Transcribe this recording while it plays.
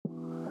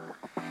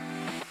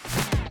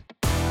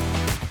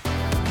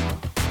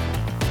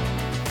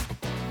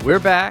We're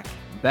back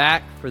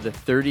for the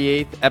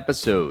 38th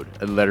episode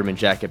of the Lederman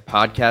Jacket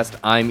podcast.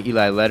 I'm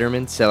Eli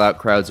Lederman, Sellout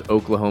Crowd's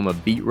Oklahoma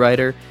beat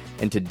writer,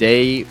 and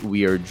today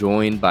we are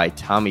joined by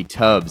Tommy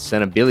Tubbs,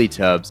 son of Billy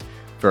Tubbs,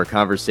 for a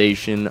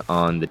conversation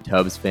on the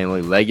Tubbs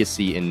family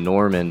legacy in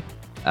Norman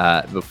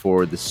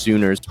before the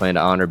Sooners plan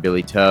to honor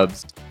Billy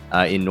Tubbs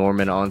in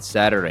Norman on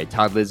Saturday.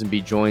 Todd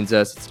Lisenby joins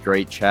us. It's a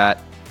great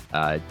chat.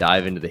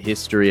 Dive into the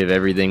history of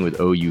everything with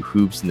OU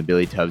hoops in the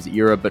Billy Tubbs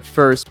era. But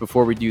first,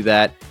 before we do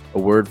that, a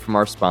word from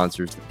our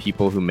sponsors, the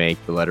people who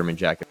make the Lederman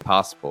Jacket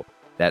possible.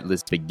 That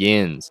list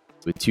begins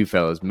with Two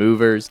Fellows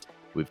Movers.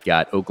 We've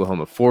got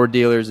Oklahoma Ford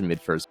dealers and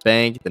MidFirst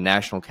Bank, the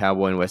National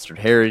Cowboy and Western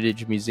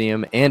Heritage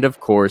Museum, and of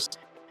course,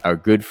 our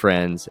good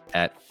friends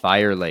at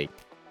Fire Lake.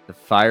 The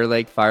Fire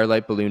Lake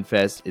Firelight Balloon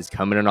Fest is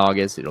coming in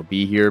August. It'll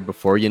be here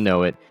before you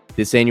know it.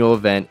 This annual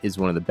event is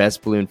one of the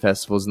best balloon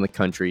festivals in the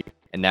country,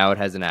 and now it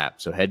has an app.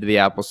 So head to the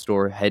Apple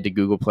Store, head to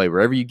Google Play,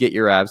 wherever you get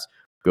your apps,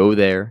 go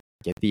there,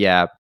 get the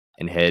app,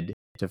 and head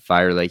to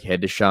Fire Lake,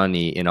 head to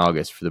Shawnee in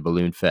August for the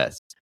Balloon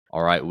Fest.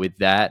 All right, with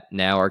that,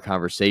 now our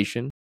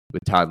conversation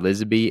with Todd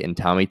Lisenby and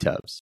Tommy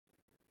Tubbs.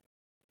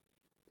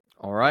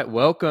 All right,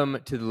 welcome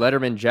to the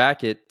Lederman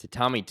Jacket to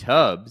Tommy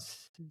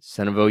Tubbs,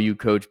 son of OU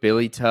coach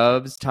Billy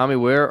Tubbs. Tommy,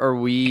 where are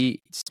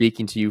we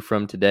speaking to you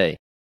from today?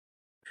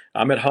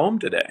 I'm at home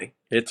today.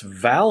 It's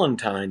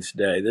Valentine's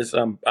Day.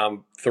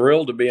 I'm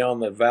thrilled to be on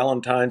the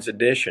Valentine's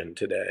edition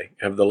today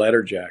of the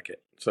Letter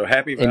Jacket. So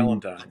happy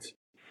Valentine's.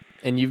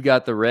 And you've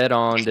got the red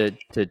on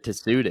to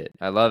suit it.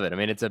 I love it. I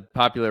mean, it's a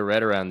popular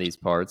red around these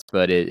parts,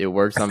 but it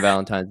works on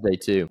Valentine's Day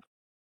too.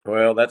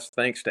 Well, that's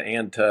thanks to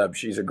Ann Tubbs.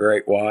 She's a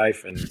great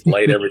wife and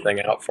laid everything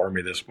out for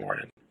me this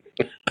morning.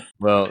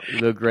 Well, you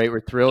look great.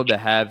 We're thrilled to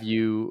have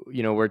you.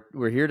 You know,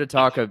 we're here to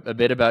talk a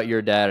bit about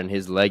your dad and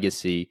his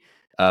legacy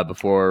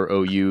before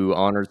OU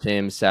honors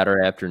him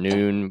Saturday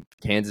afternoon.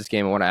 Kansas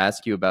game, I want to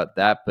ask you about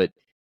that, but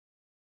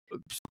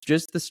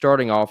just the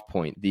starting off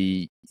point,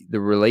 the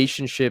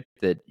relationship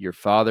that your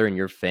father and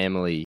your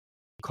family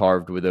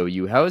carved with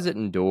OU, how has it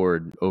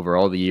endured over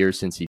all the years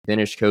since he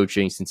finished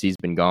coaching, since he's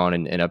been gone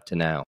and up to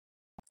now?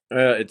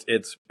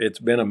 It's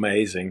been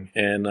amazing,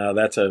 and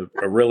that's a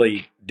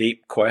really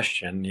deep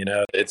question. You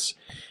know, it's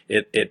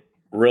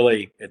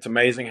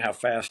amazing how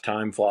fast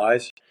time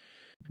flies.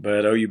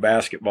 But OU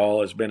basketball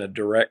has been a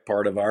direct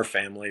part of our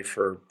family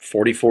for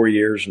 44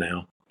 years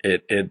now.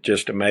 It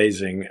just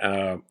amazing.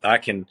 I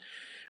can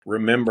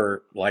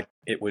remember like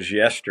it was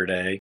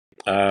yesterday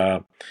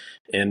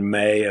in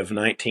May of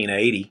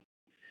 1980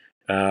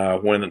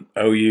 when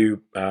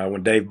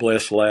when Dave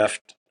Bliss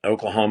left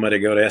Oklahoma to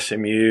go to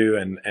SMU,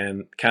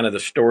 and kind of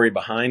the story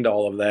behind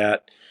all of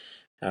that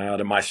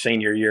to my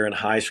senior year in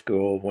high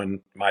school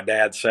when my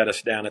dad sat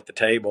us down at the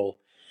table.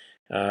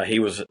 He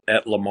was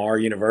at Lamar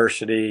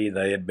University.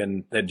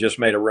 They'd just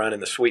made a run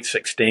in the Sweet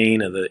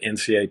 16 of the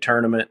NCAA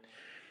tournament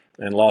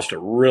and lost a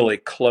really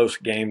close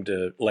game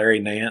to Larry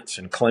Nance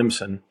and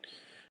Clemson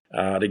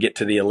to get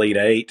to the Elite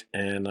Eight.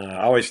 And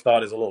I always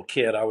thought as a little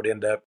kid I would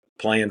end up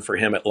playing for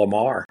him at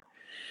Lamar.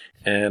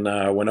 And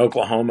when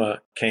Oklahoma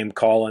came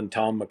calling,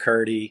 Tom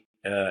McCurdy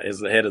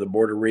as the head of the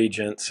Board of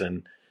Regents,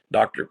 and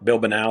Dr. Bill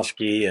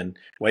Banowski and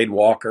Wade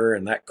Walker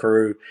and that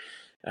crew,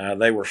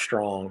 they were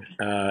strong.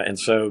 And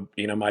so,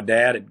 you know, my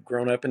dad had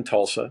grown up in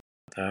Tulsa,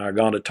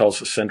 gone to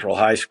Tulsa Central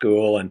High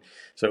School. And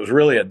so it was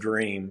really a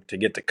dream to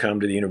get to come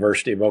to the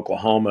University of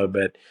Oklahoma.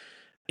 But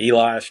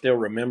Eli, I still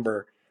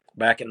remember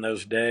back in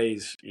those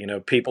days, you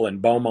know, people in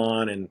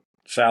Beaumont and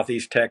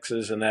Southeast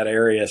Texas and that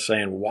area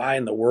saying, why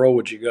in the world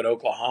would you go to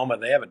Oklahoma?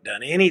 They haven't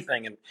done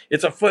anything. And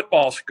it's a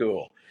football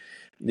school,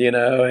 you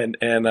know, and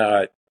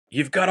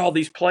you've got all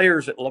these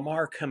players at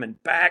Lamar coming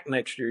back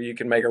next year. You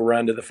can make a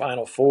run to the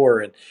Final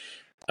Four.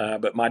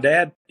 But my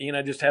dad, you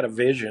know, just had a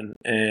vision,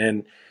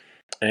 and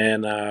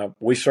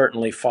we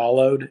certainly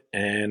followed,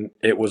 and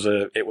it was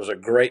a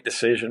great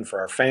decision for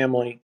our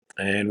family.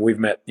 And we've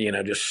met, you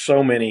know, just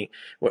so many.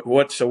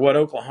 What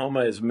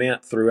Oklahoma has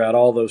meant throughout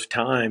all those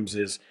times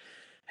is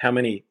how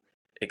many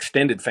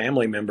extended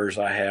family members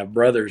I have,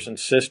 brothers and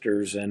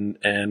sisters, and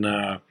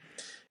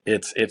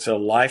it's a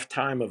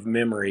lifetime of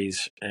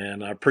memories.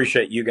 And I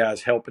appreciate you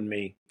guys helping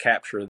me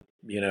capture,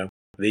 you know,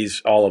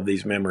 all of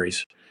these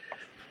memories.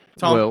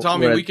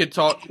 Tommy, we could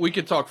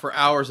talk for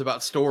hours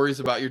about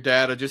stories about your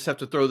dad. I just have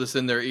to throw this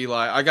in there,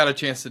 Eli. I got a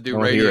chance to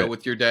do radio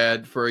with your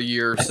dad for a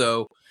year or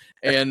so.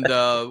 And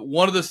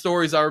one of the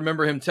stories I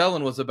remember him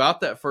telling was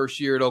about that first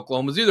year at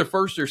Oklahoma. It was either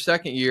first or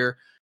second year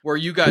where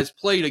you guys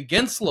played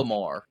against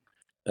Lamar.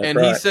 That's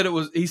right.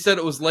 He said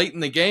it was late in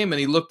the game, and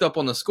he looked up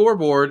on the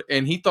scoreboard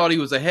and he thought he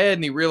was ahead,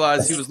 and he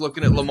realized he was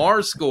looking at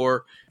Lamar's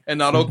score and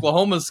not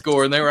Oklahoma's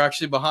score, and they were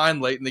actually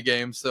behind late in the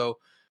game. So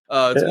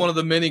it's one of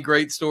the many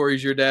great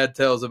stories your dad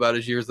tells about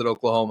his years at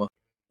Oklahoma.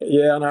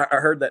 Yeah, and I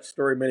heard that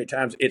story many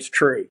times. It's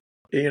true.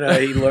 You know,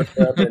 he looked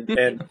up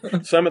and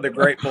some of the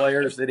great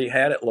players that he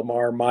had at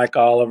Lamar, Mike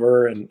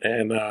Oliver and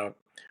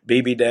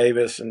BB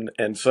Davis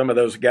and some of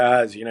those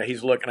guys,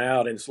 he's looking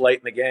out and it's late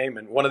in the game.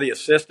 And one of the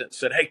assistants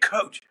said, "Hey,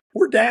 coach,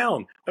 we're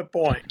down a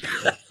point."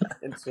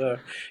 And so,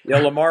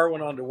 Lamar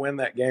went on to win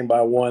that game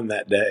by 1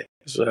 that day.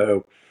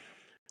 So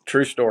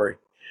true story.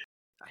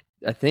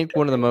 I think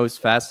one of the most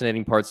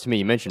fascinating parts to me,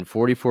 you mentioned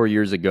 44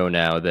 years ago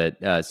now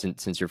that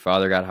since your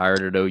father got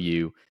hired at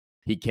OU,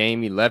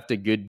 he left a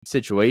good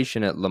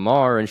situation at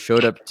Lamar and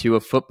showed up to a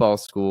football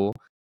school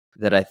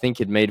that I think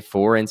had made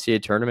 4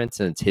 NCAA tournaments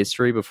in its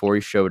history before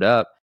he showed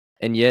up.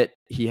 And yet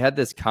he had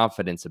this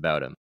confidence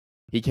about him.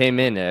 He came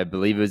in, I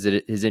believe it was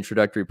at his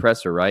introductory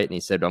presser, right? And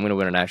he said, "I'm going to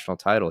win a national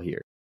title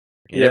here."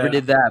 He never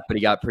did that, but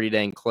he got pretty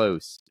dang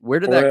close. Where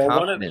did that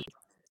confidence?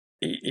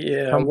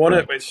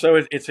 It's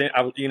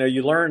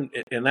you learn,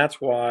 and that's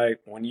why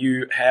when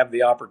you have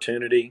the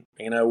opportunity,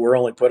 we're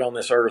only put on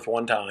this earth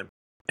one time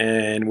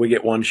and we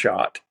get one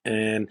shot.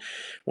 And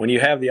when you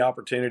have the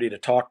opportunity to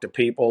talk to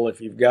people, if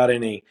you've got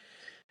any,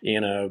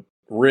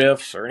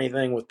 riffs or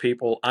anything with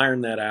people,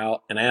 iron that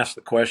out and ask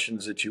the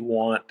questions that you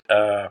want.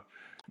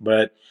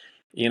 But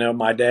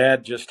my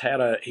dad just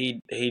had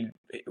he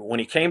when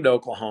he came to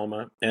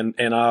Oklahoma, and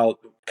I'll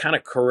kind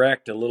of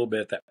correct a little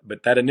bit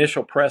but that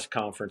initial press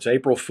conference,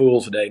 April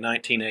Fool's Day,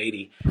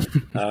 1980,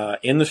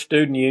 in the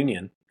student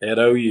union at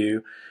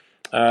OU,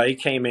 he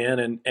came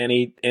in and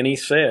he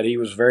said he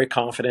was very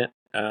confident.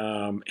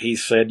 He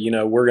said,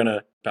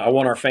 I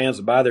want our fans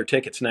to buy their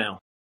tickets now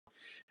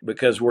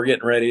because we're going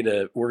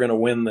to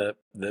win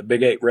the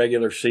Big 8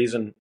 regular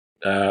season.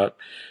 We're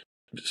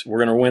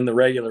going to win the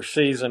regular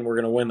season. We're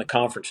going to win the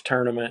conference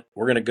tournament.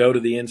 We're going to go to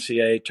the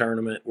NCAA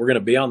tournament. We're going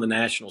to be on the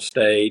national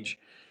stage.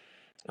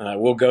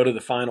 We'll go to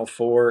the Final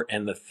Four.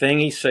 And the thing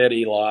he said,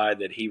 Eli,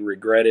 that he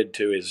regretted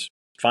to his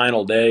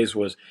final days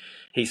was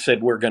he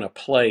said, "We're going to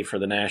play for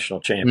the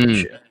national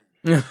championship."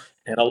 And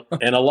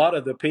a lot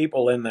of the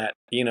people in that,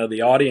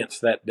 the audience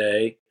that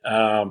day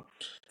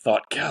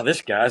thought, "God,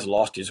 this guy's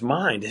lost his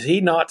mind. Has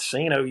he not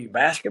seen OU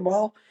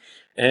basketball?"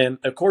 And,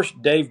 of course,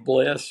 Dave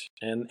Bliss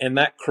and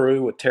that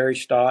crew with Terry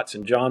Stotts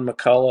and John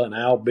McCullough and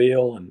Al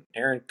Beal and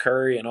Aaron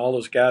Curry and all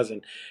those guys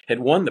and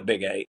had won the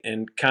Big 8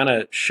 and kind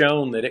of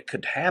shown that it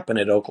could happen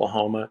at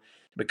Oklahoma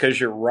because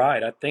you're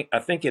right. I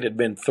think it had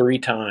been 3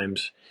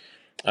 times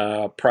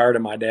prior to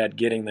my dad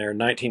getting there.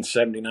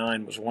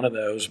 1979 was one of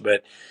those,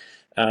 but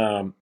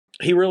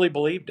he really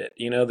believed it.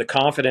 The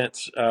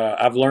confidence.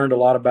 I've learned a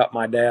lot about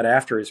my dad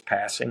after his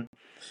passing.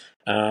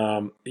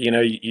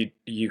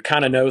 You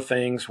kind of know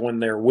things when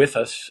they're with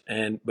us,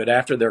 but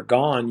after they're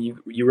gone,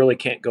 you really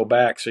can't go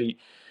back. So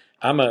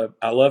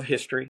I love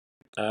history.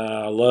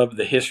 I love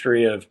the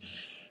history of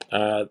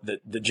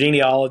the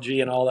genealogy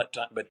and all that.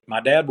 But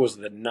my dad was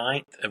the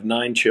 9th of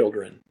 9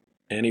 children,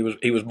 and he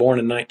was born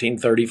in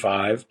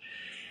 1935.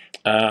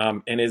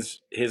 And his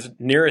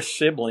nearest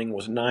sibling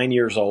was 9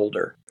 years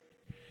older.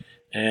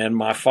 And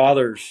my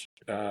father's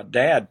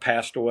dad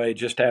passed away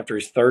just after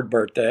his 3rd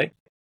birthday.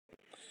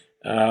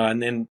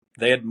 And then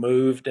they had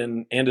moved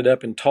and ended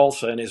up in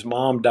Tulsa, and his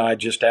mom died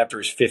just after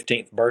his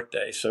 15th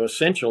birthday. So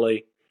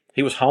essentially,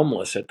 he was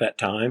homeless at that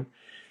time.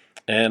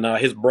 And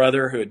his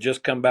brother, who had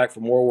just come back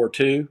from World War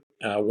II,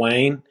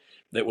 Wayne,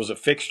 that was a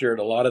fixture at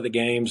a lot of the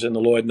games in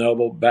the Lloyd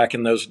Noble back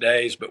in those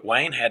days, but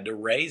Wayne had to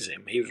raise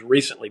him. He was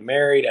recently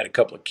married, had a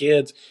couple of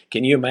kids.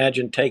 Can you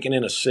imagine taking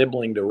in a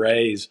sibling to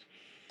raise?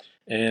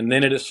 And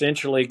then it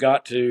essentially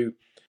got to,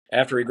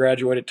 after he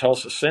graduated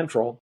Tulsa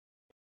Central,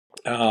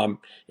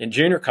 in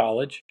junior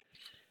college,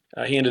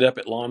 he ended up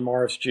at Lon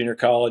Morris Junior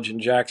College in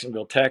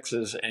Jacksonville,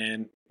 Texas,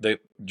 and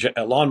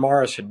Lon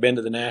Morris had been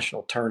to the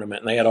national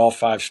tournament, and they had all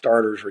 5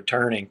 starters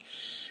returning.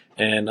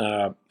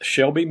 And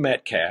Shelby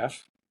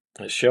Metcalf,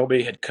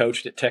 Shelby had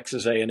coached at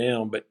Texas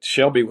A&M, but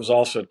Shelby was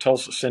also a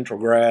Tulsa Central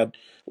grad,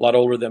 a lot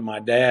older than my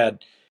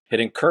dad, had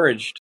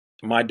encouraged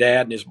my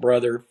dad and his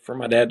brother for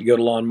my dad to go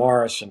to Lon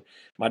Morris. And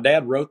my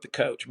dad wrote the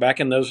coach. Back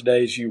in those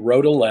days, you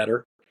wrote a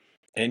letter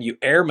and you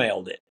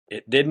airmailed it.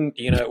 It didn't,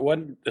 it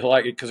wasn't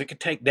like, because it could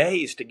take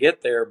days to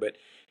get there, but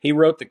he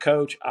wrote the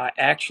coach. I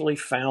actually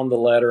found the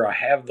letter. I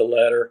have the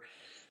letter.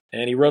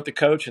 And he wrote the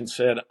coach and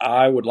said,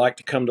 "I would like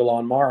to come to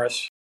Lon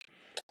Morris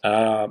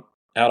out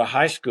of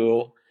high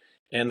school."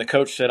 And the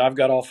coach said, "I've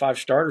got all 5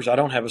 starters. I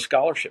don't have a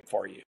scholarship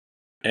for you."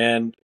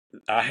 And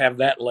I have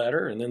that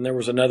letter. And then there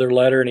was another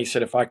letter. And he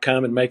said, "If I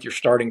come and make your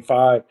starting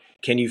 5,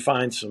 can you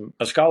find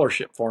a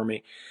scholarship for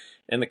me?"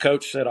 And the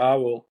coach said, "I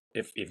will.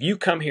 If you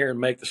come here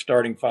and make the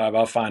starting 5,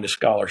 I'll find a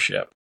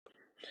scholarship."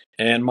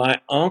 And my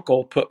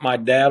uncle put my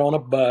dad on a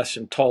bus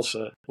in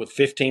Tulsa with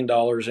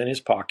 $15 in his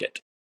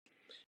pocket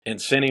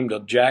and sent him to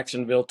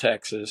Jacksonville,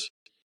 Texas.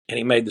 And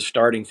he made the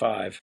starting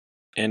 5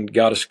 and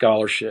got a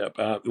scholarship.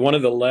 One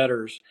of the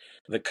letters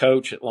the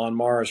coach at Lon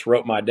Morris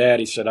wrote my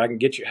dad, he said, "I can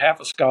get you half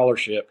a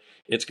scholarship.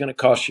 It's going to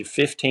cost you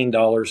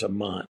 $15 a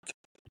month."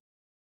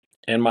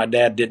 And my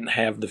dad didn't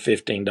have the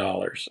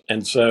 $15.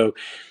 And so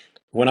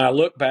when I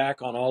look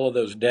back on all of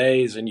those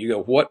days and you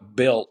go, what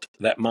built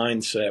that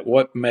mindset?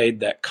 What made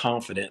that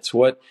confidence?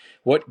 What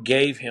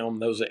gave him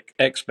those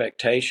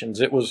expectations?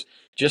 It was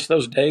just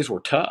those days were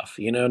tough.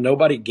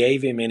 Nobody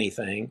gave him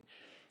anything.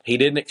 he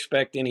didn't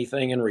expect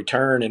anything in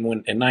return. And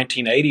when in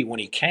 1980, when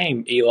he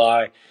came,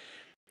 Eli,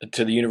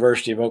 to the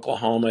University of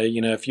Oklahoma,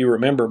 if you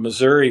remember,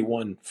 Missouri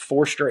won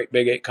 4 straight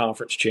Big 8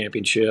 conference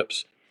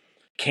championships.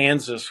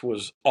 Kansas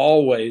was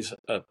always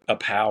a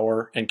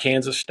power, and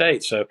Kansas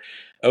State. So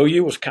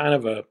OU was kind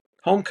of a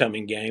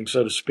homecoming game,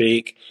 so to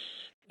speak.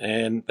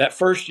 And that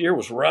first year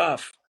was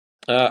rough.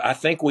 I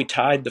think we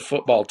tied the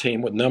football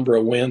team with number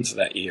of wins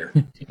that year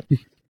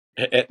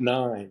at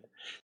 9.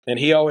 And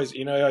he always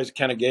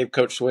kind of gave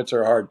Coach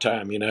Switzer a hard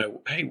time.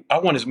 Hey, I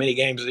won as many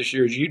games this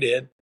year as you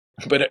did,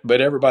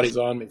 but everybody's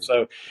on me.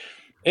 So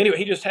anyway,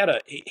 he just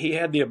had he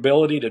had the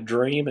ability to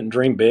dream and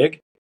dream big.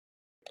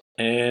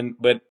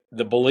 But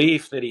the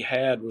belief that he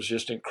had was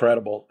just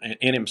incredible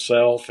in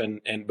himself,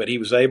 but he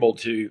was able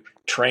to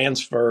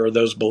transfer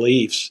those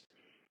beliefs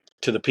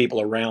to the people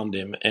around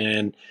him.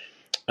 And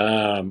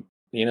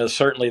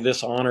certainly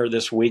this honor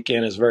this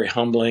weekend is very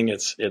humbling.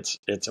 It's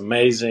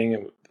amazing.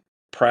 I'm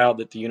proud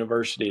that the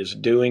university is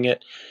doing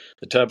it.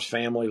 The Tubbs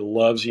family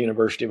loves the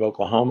University of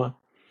Oklahoma,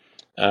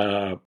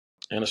 and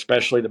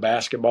especially the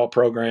basketball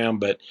program.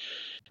 But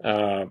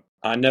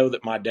I know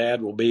that my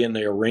dad will be in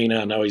the arena.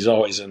 I know he's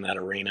always in that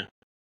arena.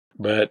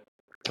 But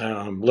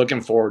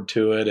looking forward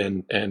to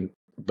it.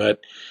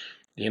 But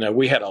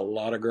we had a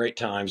lot of great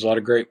times, a lot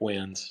of great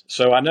wins.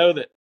 So I know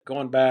that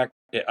going back,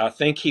 I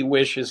think he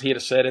wishes he'd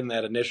have said in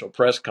that initial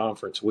press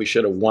conference, we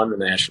should have won the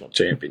national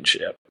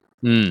championship.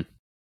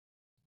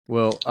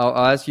 Well, I'll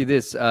ask you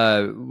this.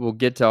 We'll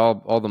get to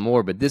all the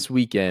more, but this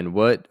weekend,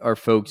 what are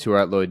folks who are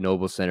at Lloyd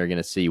Noble Center going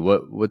to see?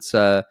 What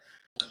do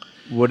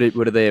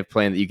they have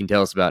planned that you can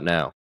tell us about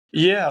now?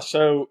 Yeah,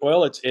 so,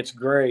 well, it's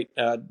great.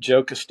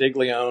 Joe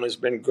Castiglione has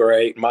been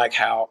great. Mike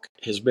Houck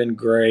has been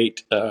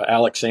great.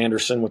 Alex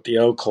Anderson with the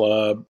O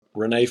Club,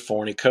 Renee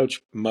Forney,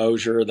 Coach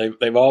Mosier.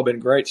 They've all been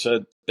great.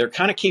 So they're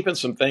kind of keeping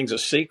some things a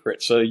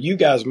secret. So you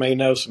guys may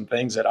know some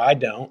things that I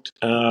don't.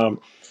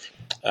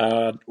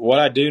 What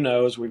I do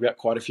know is we've got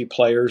quite a few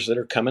players that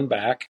are coming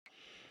back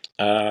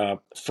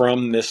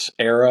from this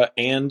era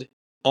and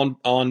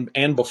on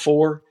and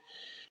before.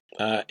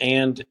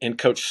 And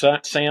Coach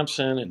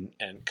Sampson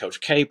and Coach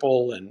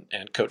Capel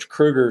and Coach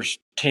Kruger's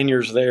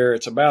tenures there.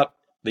 It's about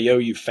the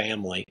OU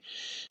family,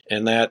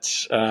 and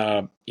that's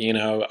I've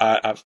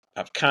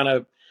kind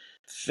of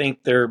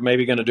think they're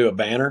maybe going to do a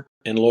banner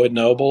in Lloyd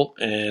Noble,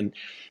 and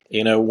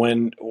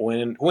when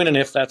and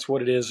if that's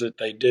what it is that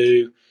they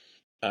do.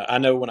 I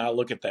know when I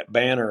look at that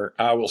banner,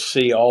 I will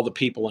see all the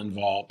people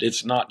involved.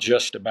 It's not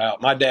just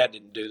about my dad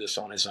didn't do this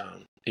on his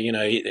own.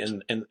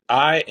 And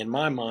I, in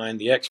my mind,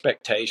 the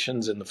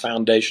expectations and the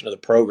foundation of the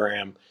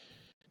program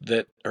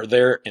that are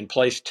there in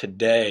place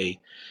today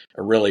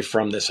are really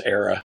from this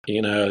era,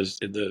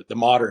 the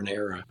modern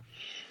era.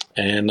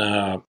 And,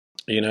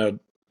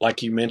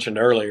 like you mentioned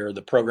earlier,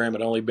 the program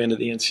had only been to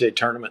the NCAA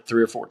tournament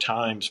 3 or 4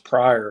 times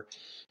prior,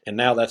 and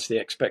now that's the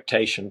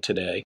expectation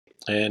today.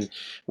 And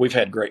we've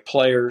had great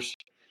players.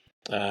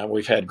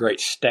 We've had great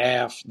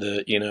staff.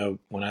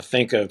 When I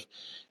think of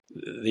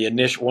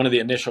one of the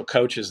initial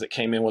coaches that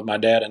came in with my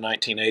dad in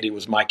 1980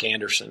 was Mike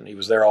Anderson. He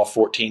was there all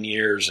 14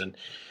 years,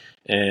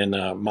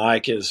 and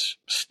Mike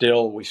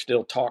we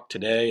still talk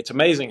today. It's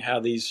amazing how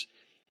these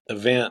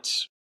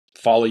events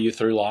follow you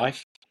through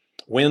life,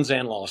 wins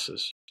and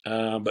losses.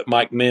 But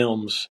Mike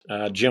Mims,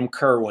 Jim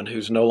Kerwin,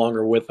 who's no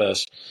longer with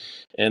us,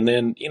 and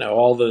then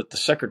all the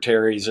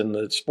secretaries and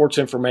the sports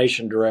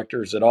information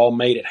directors that all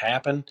made it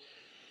happen.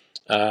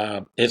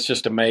 It's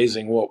just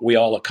amazing what we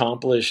all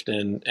accomplished,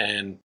 and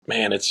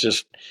man, it's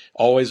just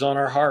always on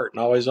our heart and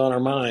always on our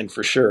mind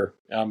for sure.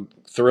 I'm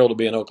thrilled to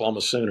be an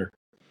Oklahoma Sooner.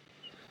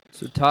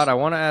 So Todd, I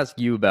want to ask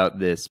you about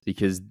this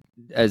because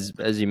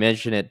as you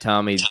mentioned it,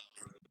 Tommy,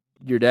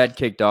 your dad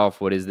kicked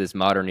off what is this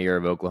modern era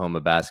of Oklahoma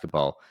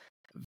basketball.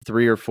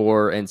 3 or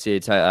 4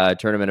 NCAA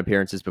tournament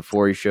appearances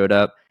before he showed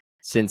up.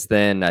 Since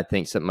then, I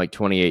think something like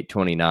 28,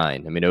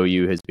 29. I mean,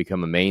 OU has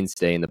become a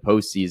mainstay in the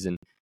postseason.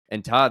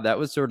 And Todd, that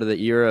was sort of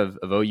the era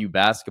of OU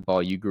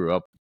basketball you grew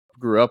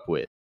up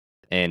with,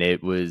 and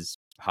it was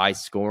high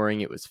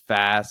scoring. It was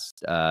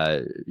fast.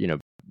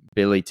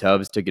 Billy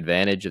Tubbs took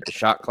advantage of the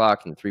shot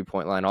clock and the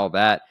 3-point line. All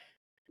that.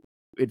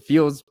 It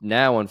feels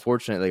now,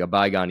 unfortunately, like a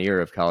bygone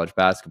era of college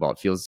basketball. It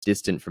feels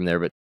distant from there.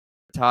 But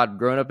Todd,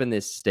 growing up in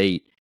this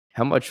state,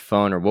 how much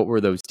fun or what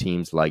were those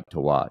teams like to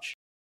watch?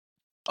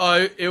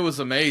 It was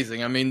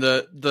amazing. I mean,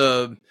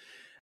 the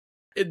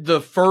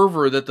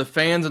fervor that the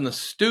fans and the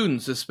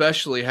students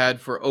especially had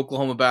for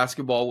Oklahoma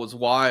basketball was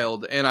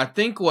wild. And I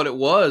think what it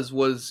was,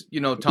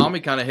 Tommy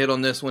kind of hit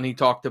on this when he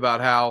talked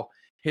about how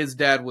his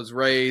dad was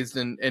raised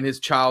and his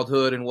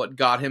childhood and what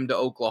got him to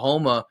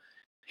Oklahoma.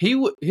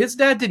 His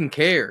dad didn't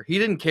care. He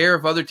didn't care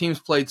if other teams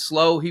played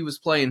slow. He was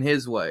playing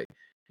his way.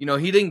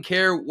 He didn't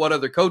care what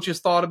other coaches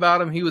thought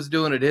about him. He was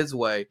doing it his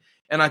way.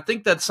 And I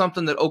think that's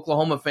something that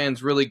Oklahoma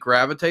fans really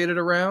gravitated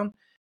around.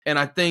 And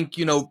I think,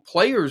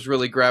 players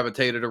really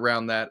gravitated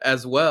around that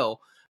as well.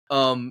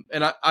 And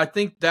I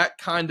think that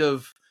kind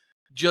of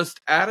just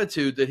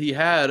attitude that he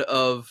had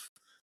of,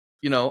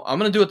 I'm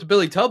going to do it the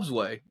Billy Tubbs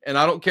way. And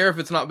I don't care if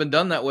it's not been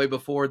done that way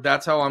before.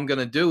 That's how I'm going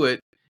to do it.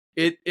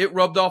 it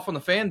rubbed off on the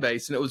fan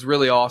base, and it was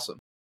really awesome.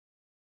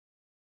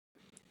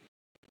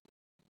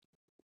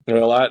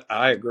 Well,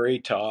 I agree,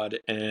 Todd,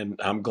 and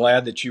I'm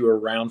glad that you were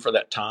around for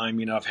that time.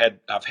 I've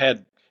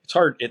had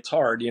it's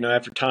hard,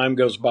 after time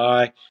goes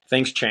by,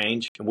 things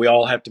change, and we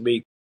all have to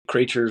be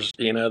creatures,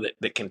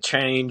 that can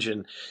change,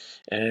 and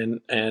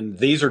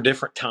these are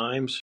different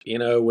times,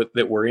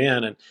 that we're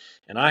in,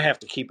 and I have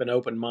to keep an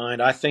open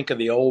mind. I think of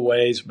the old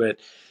ways, but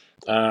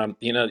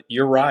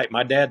you're right.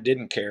 My dad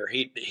didn't care.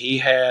 He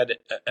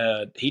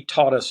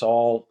taught us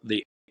all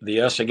the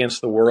us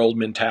against the world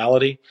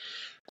mentality.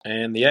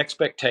 And the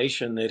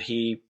expectation that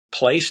he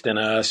placed in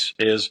us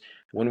is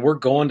when we're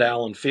going to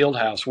Allen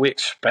Fieldhouse, we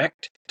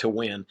expect to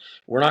win.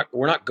 We're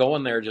not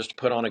going there just to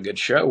put on a good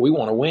show. We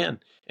want to win.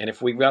 And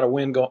if we've got to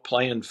win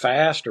playing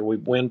fast or we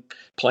win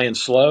playing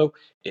slow,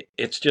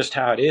 it's just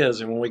how it is.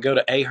 And when we go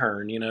to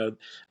Ahern,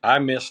 I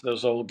miss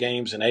those old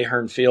games in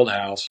Ahern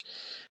Fieldhouse.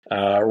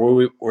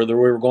 Whether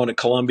we were going to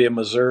Columbia,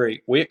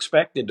 Missouri, we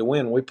expected to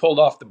win. We pulled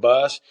off the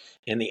bus,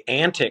 and the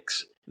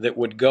antics that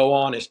would go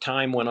on as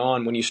time went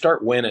on. When you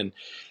start winning,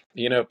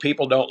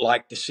 people don't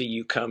like to see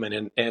you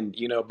coming. And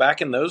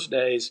back in those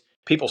days,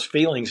 people's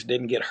feelings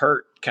didn't get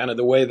hurt kind of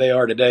the way they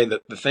are today.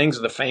 The things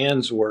the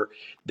fans were,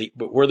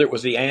 but whether it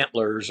was the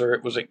Antlers or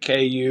it was at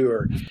KU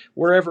or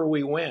wherever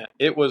we went,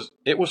 it was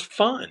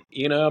fun.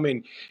 I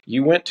mean,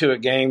 you went to a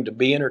game to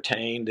be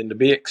entertained and to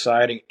be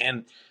exciting,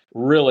 and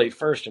really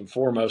first and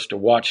foremost to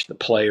watch the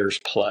players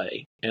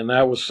play. And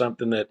that was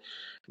something that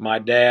my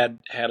dad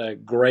had a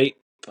great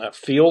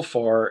feel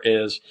for.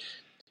 Is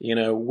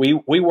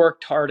we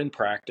worked hard in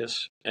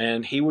practice,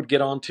 and he would get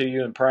on to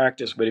you in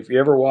practice. But if you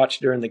ever watched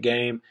during the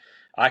game,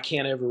 I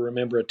can't ever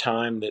remember a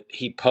time that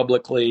he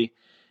publicly,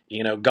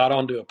 got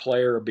onto a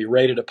player or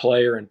berated a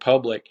player in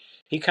public.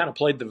 He kind of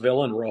played the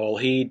villain role.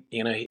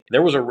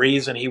 There was a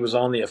reason he was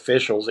on the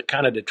officials. It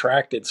kind of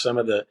detracted some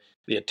of the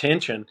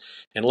attention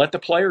and let the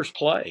players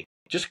play.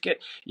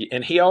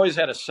 And he always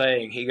had a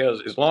saying. He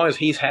goes, as long as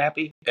he's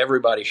happy,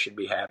 everybody should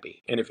be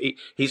happy. And if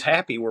he's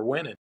happy, we're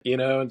winning,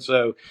 And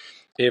so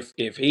if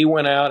he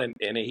went out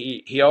and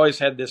he always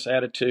had this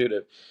attitude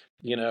of,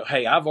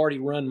 hey, I've already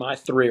run my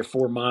 3 or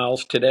 4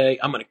 miles today.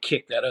 I'm going to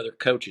kick that other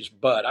coach's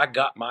butt. I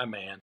got my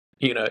man.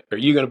 Are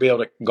you going to be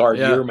able to guard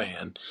your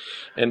man?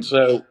 And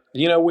so,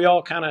 we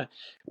all kind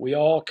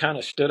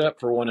of stood up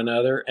for one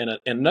another. And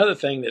another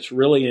thing that's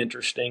really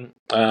interesting,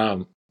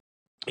 back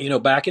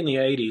in the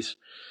 80s,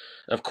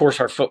 of course,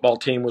 our football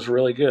team was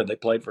really good. They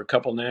played for a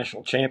couple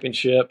national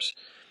championships.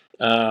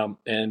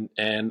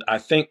 And I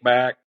think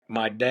back,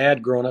 my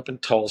dad, growing up in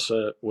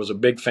Tulsa, was a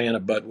big fan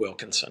of Bud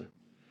Wilkinson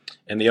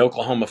and the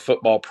Oklahoma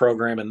football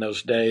program in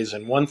those days.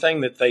 And one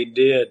thing that they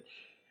did,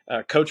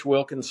 Coach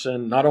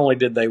Wilkinson, not only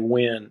did they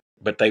win,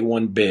 but they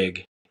won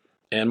big.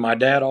 And my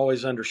dad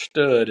always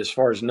understood, as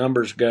far as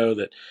numbers go,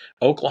 that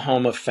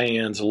Oklahoma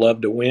fans love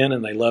to win,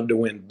 and they love to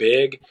win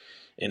big.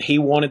 And he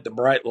wanted the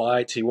bright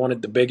lights. He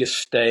wanted the biggest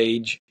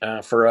stage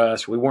for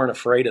us. We weren't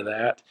afraid of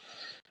that.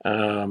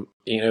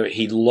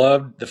 He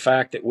loved the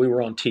fact that we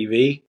were on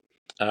TV.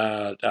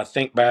 I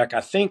think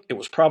it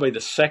was probably the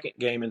second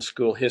game in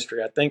school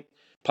history. I think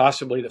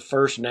possibly the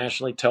first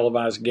nationally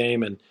televised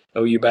game in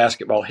OU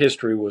basketball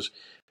history was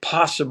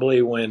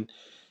possibly when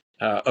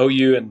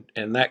OU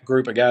and that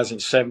group of guys in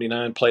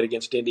 '79 played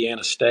against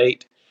Indiana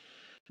State.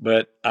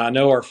 But I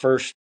know our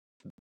first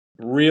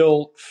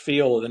real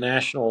feel of the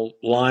national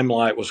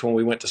limelight was when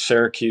we went to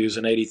Syracuse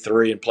in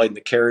 '83 and played in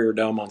the Carrier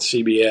Dome on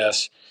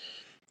CBS.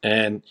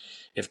 And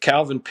if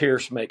Calvin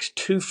Pierce makes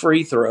 2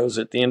 free throws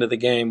at the end of the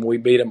game, we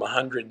beat him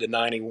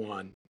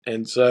 100-91.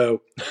 And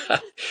so,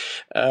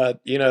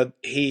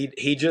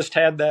 he just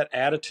had that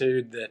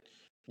attitude that,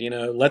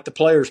 let the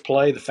players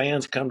play, the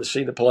fans come to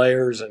see the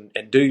players, and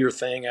do your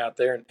thing out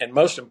there. And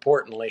most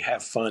importantly,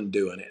 have fun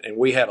doing it. And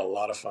we had a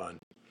lot of fun.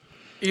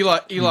 Eli,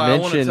 I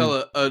want to tell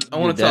a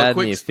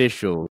quick. The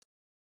official.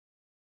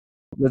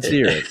 Let's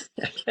hear it.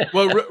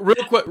 Well,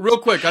 real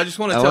quick. I just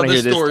want to tell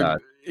this story.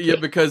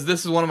 Because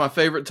this is one of my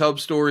favorite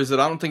Tubbs stories that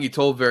I don't think he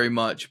told very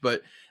much,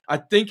 but I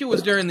think it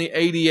was during the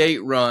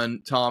 '88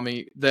 run,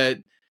 Tommy,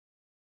 that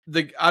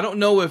I don't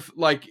know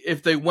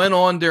if they went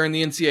on during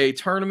the NCAA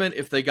tournament,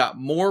 if they got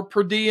more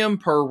per diem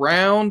per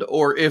round,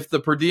 or if the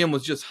per diem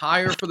was just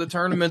higher for the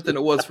tournament than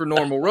it was for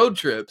normal road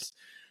trips.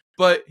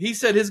 But he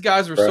said his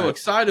guys were so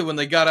excited when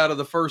they got out of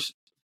the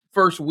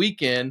first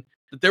weekend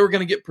that they were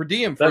going to get per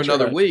diem for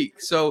another week.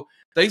 So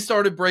they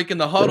started breaking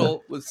the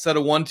huddle. Instead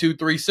of 1, 2,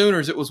 3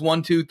 Sooners, it was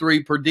 1, 2,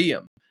 3 per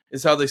diem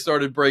is how they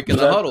started breaking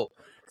the huddle.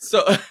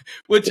 So,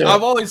 which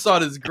I've always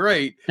thought is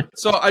great.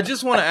 So I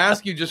just want to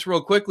ask you just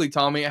real quickly,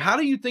 Tommy, how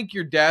do you think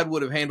your dad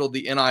would have handled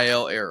the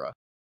NIL era?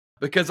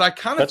 Because I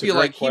kind of feel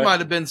like he might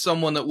have been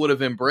someone that would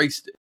have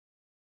embraced it.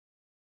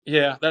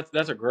 Yeah,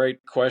 that's a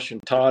great question,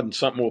 Todd, and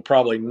something we'll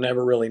probably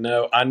never really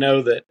know. I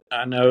know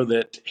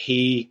that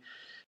he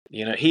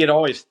had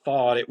always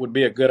thought it would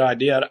be a good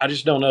idea. I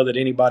just don't know that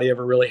anybody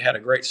ever really had a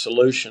great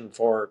solution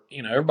for,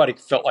 everybody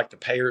felt like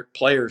the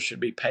players should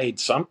be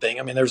paid something.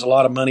 I mean, there's a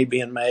lot of money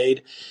being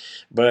made,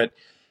 but,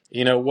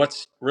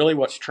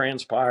 what's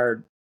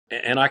transpired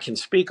and I can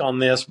speak on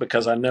this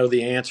because I know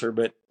the answer,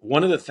 but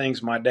one of the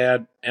things my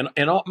dad and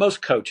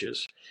most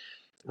coaches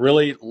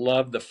really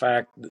love the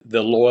fact,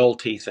 the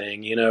loyalty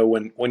thing,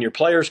 when your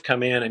players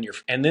come in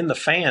and then the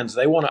fans,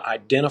 they want to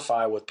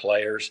identify with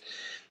players.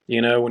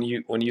 When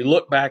you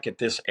look back at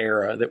this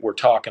era that we're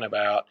talking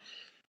about,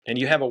 and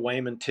you have a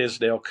Wayman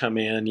Tisdale come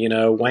in,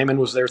 Wayman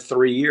was there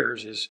 3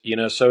 years,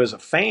 so as a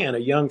fan, a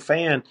young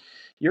fan,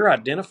 you're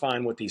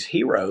identifying with these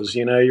heroes.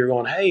 You're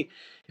going, hey,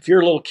 if you're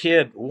a little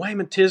kid,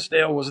 Wayman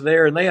Tisdale was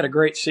there and they had a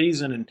great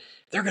season and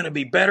they're going to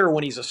be better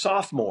when he's a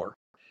sophomore.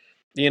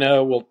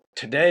 Well,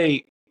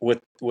 today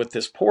with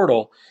this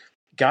portal,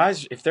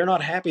 guys, if they're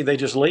not happy, they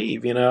just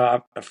leave.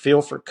 I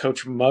feel for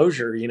Coach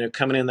Mosier,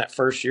 coming in that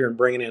first year and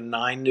bringing in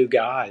 9 new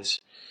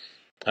guys.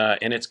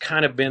 And it's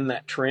kind of been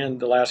that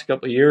trend the last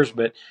couple of years.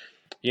 But,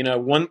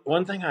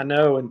 one thing I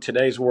know in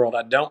today's world,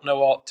 I don't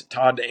know all,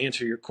 Todd, to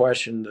answer your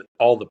question,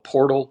 all the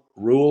portal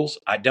rules.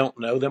 I don't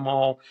know them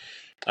all.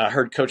 I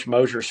heard Coach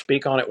Mosier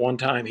speak on it one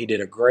time. He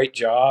did a great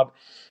job.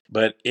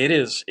 But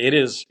it's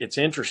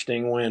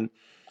interesting when,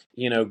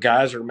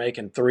 guys are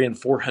making $300,000 and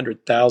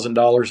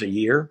 $400,000 a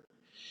year.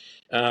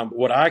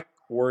 What I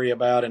worry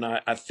about, and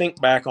I think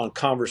back on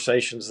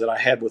conversations that I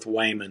had with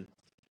Wayman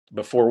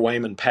before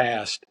Wayman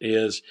passed,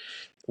 is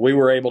we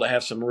were able to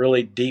have some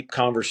really deep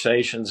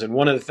conversations. And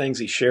one of the things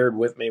he shared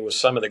with me was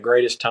some of the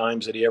greatest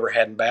times that he ever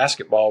had in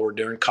basketball were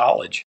during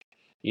college,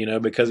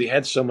 because he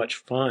had so much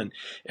fun.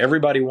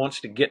 Everybody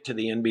wants to get to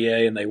the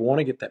NBA and they want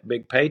to get that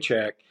big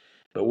paycheck.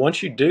 But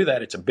once you do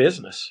that, it's a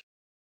business.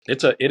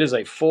 It is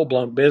a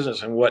full-blown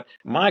business. And what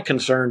my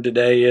concern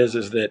today is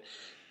that,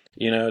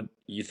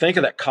 you think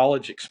of that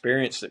college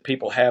experience that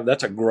people have,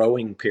 that's a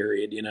growing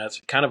period.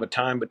 It's kind of a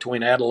time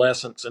between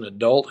adolescence and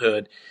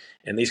adulthood.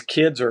 And these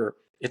kids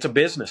it's a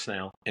business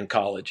now in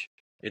college.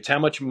 It's how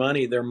much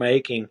money they're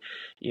making.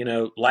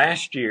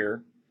 Last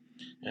year,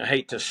 I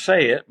hate to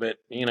say it, but,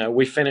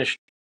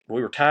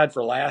 we were tied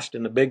for last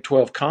in the Big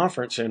 12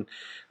 conference, and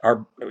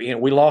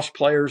we lost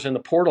players in the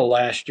portal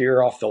last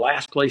year off the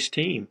last place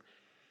team.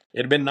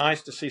 It'd been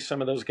nice to see some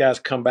of those guys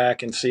come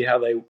back and see how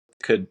they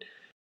could,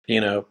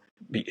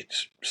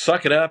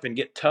 suck it up and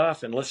get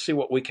tough, and let's see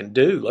what we can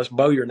do. Let's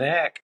bow your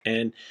neck.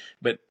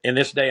 But in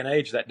this day and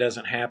age, that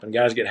doesn't happen.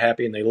 Guys get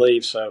happy and they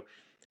leave. So,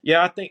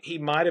 yeah, I think he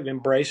might have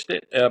embraced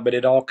it, but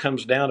it all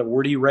comes down to,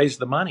 where do you raise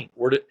the money?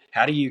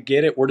 How do you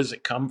get it? Where does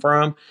it come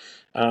from?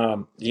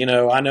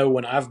 I know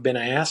when I've been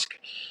asked,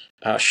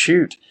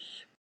 shoot,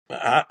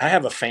 I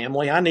have a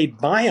family. I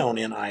need my own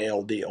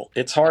NIL deal.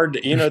 It's hard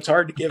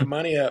to give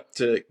money up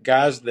to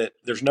guys that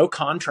there's no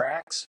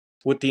contracts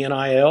with the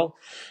NIL.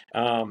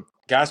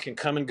 Guys can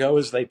come and go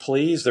as they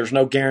please. There's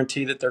no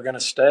guarantee that they're going to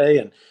stay.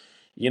 And,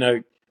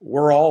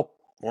 we're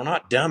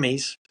not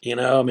dummies.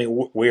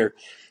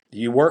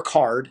 You work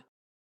hard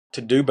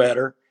to do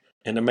better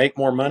and to make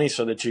more money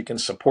so that you can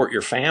support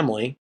your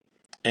family.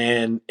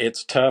 And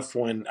it's tough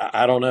when,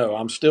 I don't know,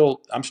 I'm still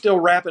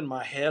wrapping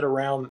my head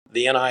around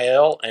the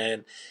NIL,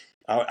 and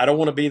I don't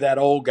want to be that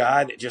old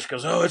guy that just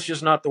goes, oh, it's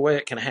just not the way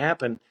it can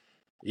happen.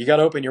 You got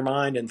to open your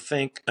mind and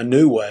think a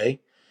new way.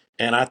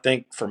 And I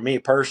think for me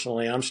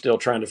personally, I'm still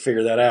trying to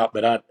figure that out,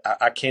 but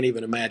I can't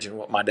even imagine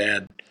what my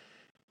dad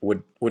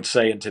would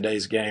say in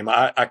today's game.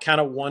 I kind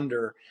of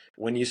wonder,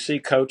 when you see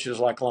coaches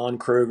like Lon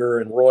Kruger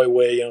and Roy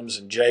Williams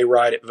and Jay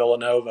Wright at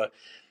Villanova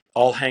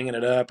all hanging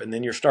it up, and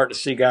then you're starting to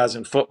see guys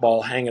in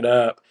football hang it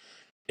up.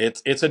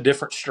 It's a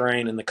different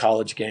strain in the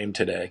college game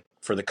today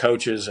for the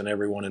coaches and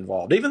everyone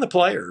involved, even the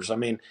players.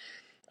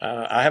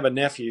 I have a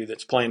nephew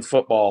that's playing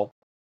football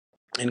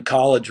in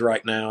college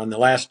right now. In the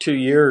last 2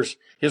 years,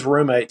 his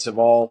roommates have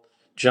all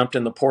jumped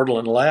in the portal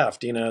and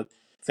left.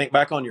 Think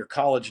back on your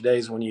college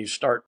days when you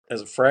start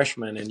as a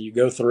freshman and you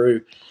go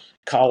through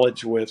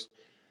college with,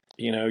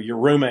 your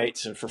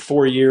roommates, and for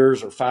 4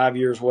 years or 5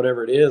 years,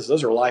 whatever it is,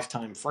 those are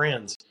lifetime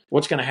friends.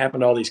 What's going to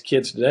happen to all these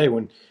kids today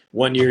when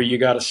 1 year you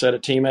got a set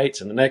of teammates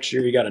and the next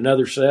year you got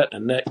another set?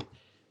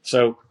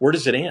 So where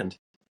does it end?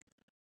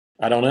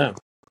 I don't know.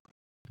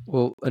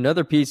 Well,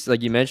 another piece,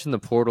 like you mentioned, the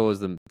portal is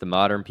the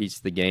modern piece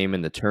of the game,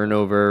 and the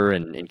turnover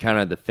and kind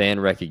of the fan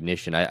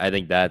recognition. I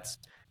think that's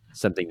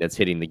something that's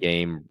hitting the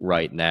game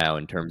right now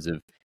in terms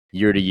of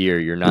year to year.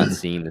 You're not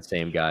seeing the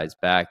same guys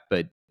back.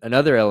 But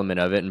another element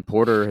of it, and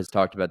Porter has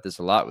talked about this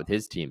a lot with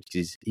his teams,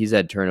 because he's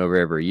had turnover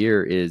every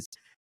year, is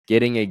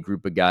getting a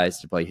group of guys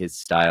to play his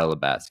style of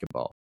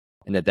basketball.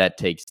 And that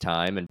takes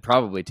time and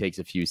probably takes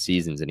a few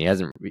seasons. And he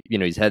hasn't,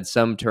 he's had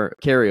some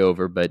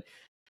carryover, but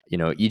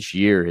each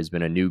year has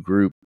been a new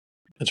group.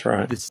 That's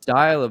right. The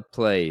style of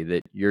play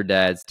that your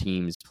dad's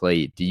teams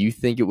played, do you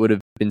think it would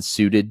have been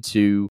suited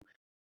to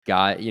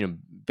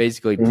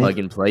basically plug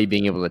and play,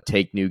 being able to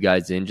take new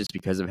guys in just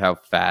because of how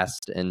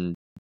fast and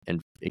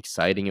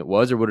exciting it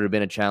was? Or would it have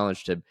been a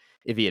challenge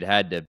if he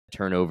had to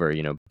turn over,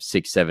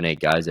 6, 7, 8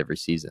 guys every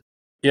season?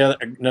 Yeah,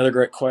 another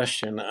great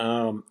question.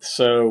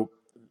 So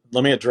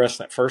let me address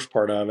that first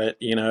part of it.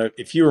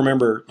 If you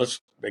remember,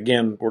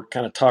 we're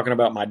kind of talking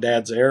about my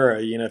dad's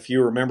era. If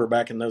you remember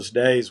back in those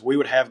days, we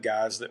would have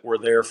guys that were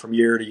there from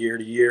year to year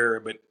to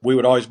year, but we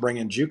would always bring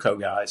in JUCO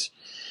guys.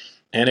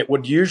 And it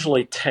would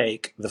usually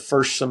take the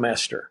first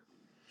semester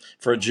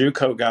for a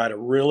JUCO guy to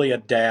really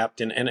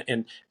adapt.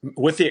 And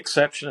with the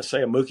exception of,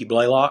 say, a Mookie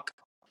Blaylock,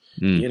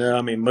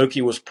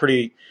 Mookie was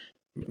pretty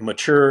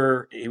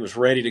mature. He was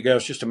ready to go.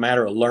 It's just a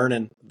matter of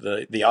learning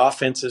the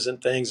offenses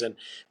and things. And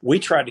we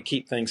tried to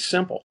keep things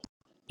simple,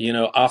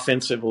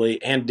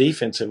 offensively and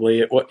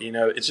defensively.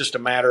 It's just a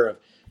matter of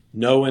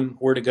knowing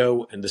where to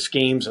go and the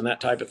schemes and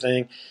that type of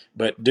thing.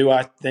 But do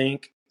I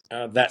think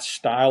that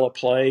style of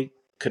play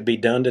could be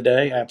done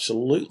today?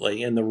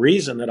 Absolutely. And the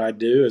reason that I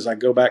do is I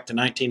go back to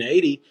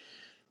 1980,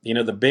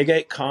 the Big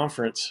Eight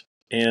Conference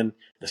in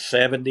the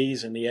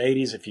 70s and the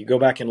 80s. If you go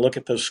back and look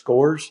at those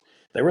scores,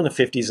 they were in the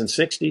 50s and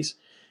 60s.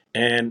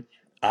 And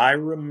I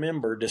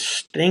remember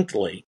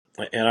distinctly,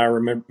 and I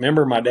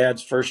remember my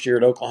dad's first year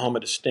at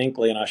Oklahoma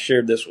distinctly, and I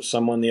shared this with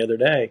someone the other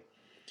day,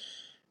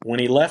 when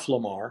he left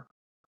Lamar,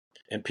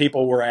 and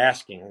people were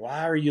asking,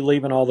 why are you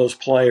leaving all those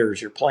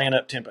players? You're playing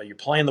up tempo. You're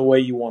playing the way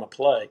you want to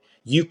play.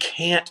 You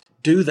can't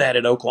do that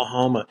at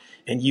Oklahoma,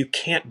 and you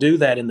can't do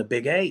that in the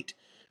Big Eight.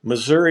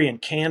 Missouri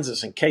and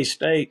Kansas and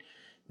K-State,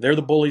 they're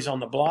the bullies on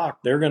the block.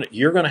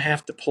 You're gonna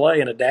have to play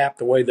and adapt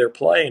the way they're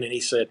playing. And he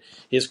said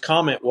his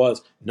comment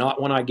was,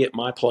 not when I get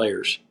my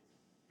players.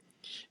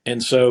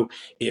 And so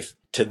if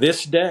to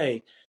this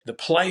day, the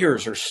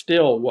players are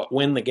still what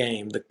win the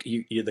game,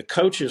 the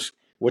coaches,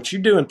 what you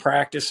do in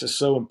practice is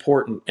so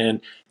important.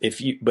 And if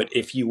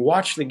you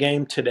watch the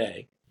game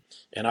today,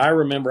 and I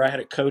remember I had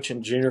a coach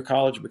in junior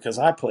college because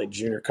I played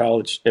junior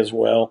college as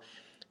well.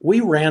 We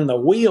ran the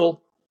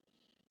wheel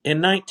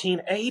in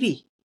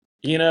 1980,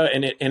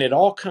 and it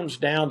all comes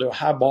down to a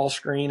high ball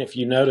screen. If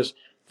you notice,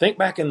 think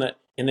back in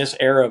this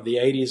era of the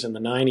 80s and the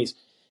 90s,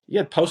 you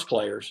had post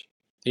players,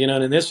 and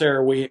in this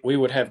era we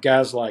would have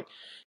guys like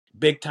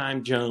Big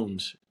Time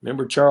Jones.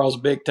 Remember Charles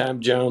Big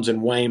Time Jones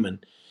and Wayman,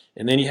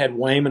 and then you had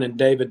Wayman and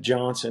David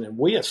Johnson, and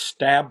we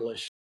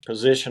established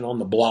position on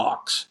the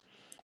blocks.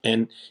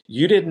 And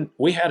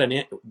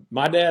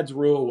my dad's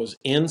rule was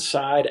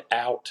inside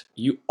out.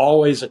 You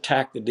always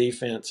attack the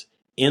defense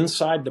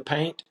inside the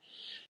paint,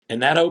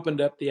 and that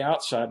opened up the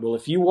outside. Well,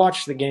 if you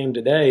watch the game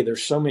today,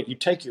 there's so many. You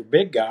take your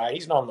big guy,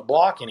 he's not on the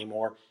block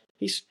anymore.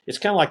 It's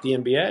kind of like the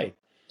NBA.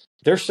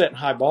 They're setting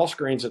high ball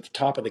screens at the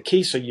top of the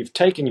key, so you've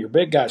taken your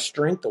big guy's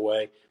strength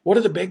away. What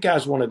do the big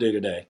guys want to do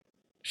today?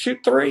 Shoot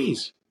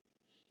threes,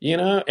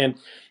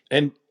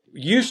 and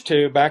used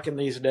to back in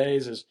these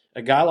days is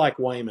a guy like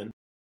Wayman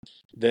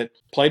that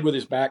played with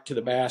his back to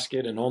the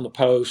basket and on the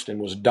post and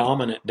was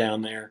dominant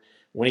down there.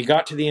 When he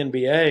got to the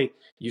NBA,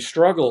 you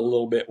struggle a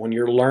little bit when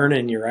you're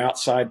learning your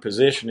outside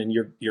position and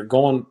you're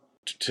going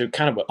to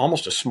kind of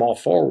almost a small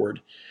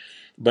forward.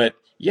 But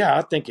yeah,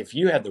 I think if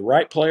you had the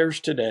right players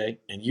today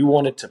and you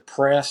wanted to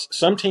press,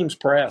 some teams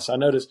press. I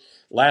noticed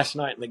last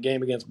night in the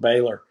game against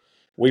Baylor,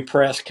 we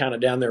pressed kind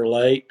of down there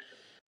late.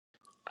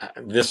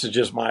 This is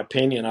just my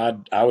opinion.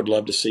 I would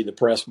love to see the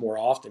press more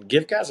often.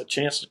 Give guys a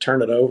chance to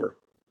turn it over.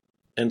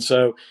 And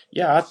so,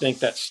 yeah, I think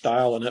that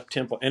style and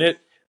up-tempo. And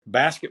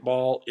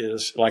basketball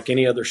is like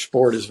any other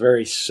sport, is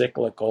very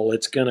cyclical.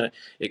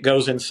 It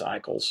goes in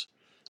cycles.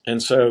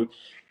 And so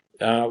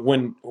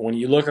when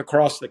you look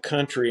across the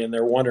country and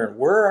they're wondering,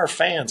 where are our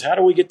fans? How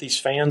do we get these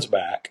fans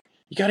back?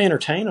 You got to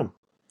entertain them,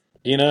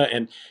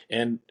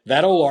 and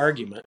that old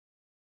argument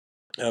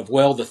of,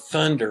 well, the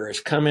Thunder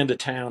has come into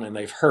town and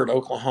they've hurt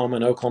Oklahoma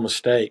and Oklahoma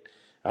State.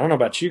 I don't know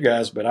about you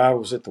guys, but I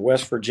was at the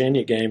West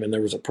Virginia game and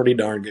there was a pretty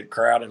darn good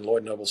crowd in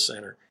Lloyd Noble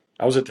Center.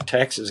 I was at the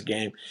Texas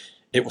game.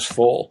 It was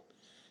full.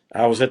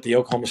 I was at the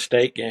Oklahoma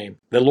State game.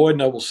 The Lloyd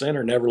Noble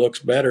Center never looks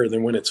better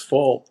than when it's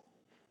full.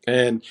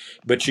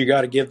 But you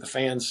got to give the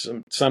fans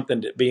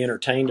something to be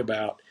entertained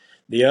about.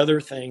 The other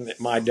thing that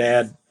my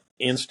dad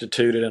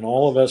instituted and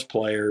all of us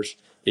players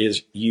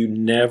is you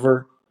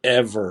never,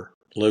 ever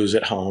lose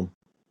at home.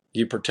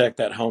 You protect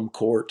that home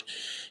court.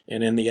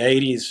 And in the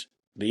 80s,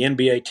 the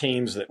NBA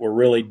teams that were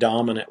really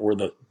dominant were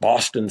the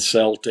Boston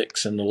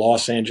Celtics and the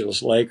Los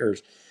Angeles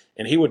Lakers.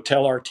 And he would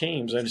tell our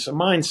teams, and it's a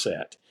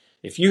mindset,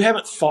 if you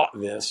haven't thought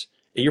this,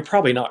 you're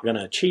probably not going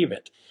to achieve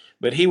it.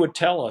 But he would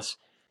tell us,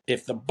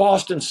 if the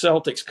Boston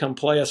Celtics come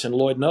play us in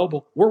Lloyd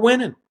Noble, we're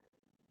winning.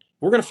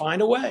 We're going to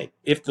find a way.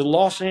 If the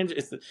Los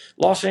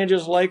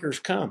Angeles Lakers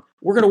come,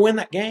 we're going to win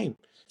that game.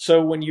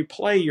 So when you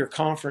play your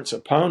conference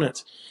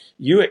opponents,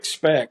 you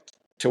expect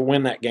to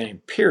win that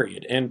game,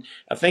 period. And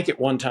I think at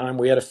one time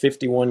we had a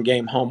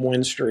 51-game home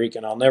win streak,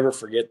 and I'll never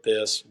forget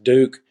this.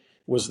 Duke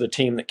was the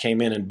team that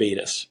came in and beat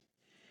us.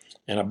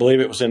 And I believe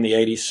it was in the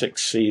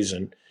 86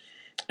 season.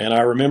 And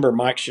I remember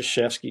Mike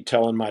Krzyzewski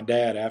telling my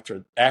dad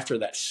after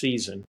that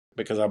season,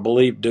 because I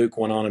believe Duke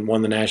went on and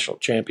won the national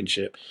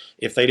championship.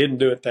 If they didn't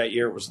do it that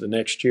year, it was the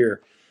next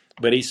year.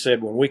 But he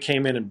said, when we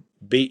came in and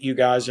beat you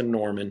guys in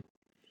Norman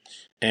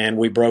and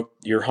we broke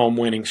your home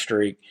winning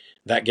streak,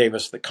 that gave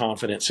us the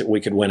confidence that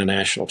we could win a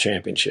national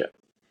championship.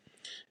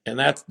 And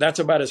that's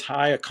about as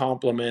high a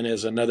compliment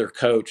as another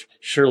coach.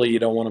 Surely you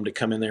don't want them to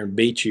come in there and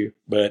beat you,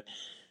 but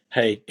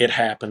hey, it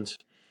happens.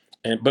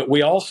 But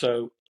we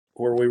also,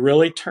 where we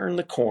really turned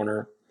the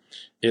corner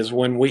is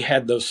when we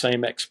had those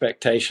same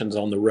expectations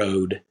on the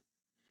road.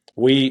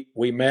 we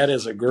met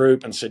as a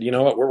group and said, you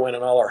know what, we're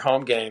winning all our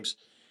home games.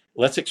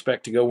 Let's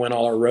expect to go win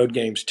all our road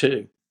games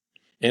too.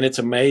 And it's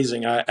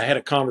amazing. I had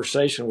a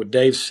conversation with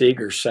Dave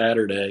Seeger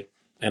Saturday,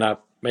 and I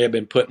may have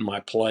been put in my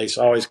place.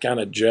 I always kind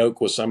of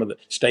joke with some of the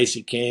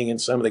Stacey King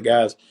and some of the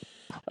guys.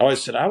 I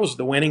always said I was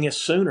the winningest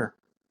Sooner.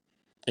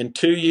 In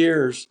 2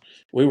 years,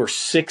 we were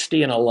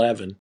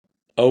 60-11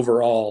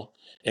 overall,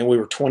 and we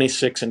were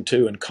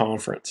 26-2 in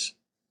conference.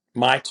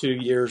 My 2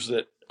 years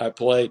that I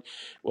played.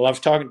 Well, I was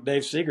talking to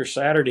Dave Seeger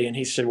Saturday, and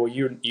he said, "Well,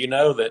 you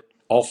know that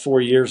all 4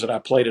 years that I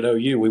played at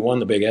OU, we won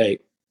the Big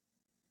Eight."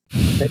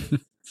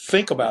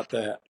 Think about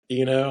that.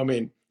 I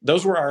mean,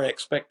 those were our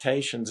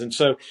expectations. And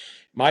so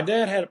my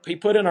dad he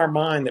put in our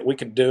mind that we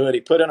could do it.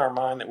 He put in our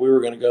mind that we were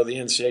going to go to the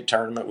NCAA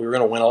tournament. We were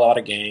going to win a lot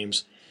of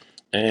games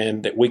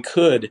and that we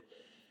could.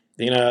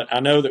 I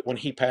know that when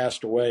he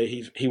passed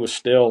away, he was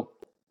still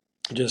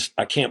just,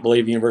 I can't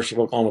believe the University of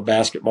Oklahoma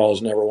basketball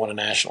has never won a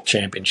national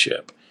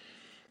championship.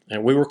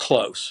 And we were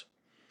close,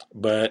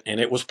 and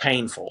it was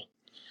painful.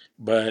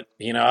 But,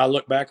 I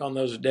look back on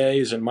those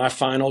days, and my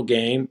final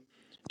game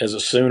as a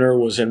Sooner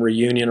was in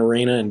Reunion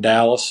Arena in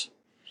Dallas,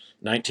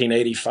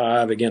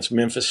 1985 against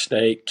Memphis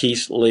State,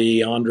 Keith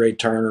Lee, Andre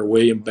Turner,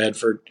 William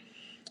Bedford,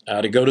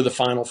 to go to the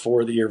Final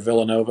Four of the year.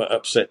 Villanova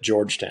upset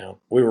Georgetown.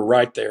 We were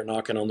right there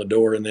knocking on the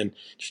door. And then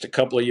just a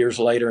couple of years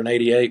later in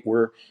 88,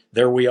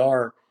 we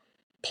are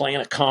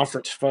playing a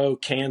conference foe,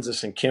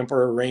 Kansas, in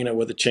Kemper Arena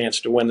with a chance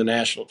to win the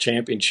national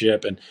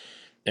championship.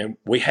 And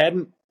we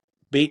hadn't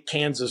beat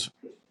Kansas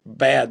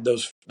bad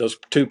those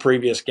two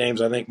previous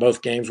games. I think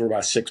both games were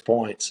by 6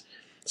 points.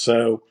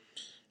 So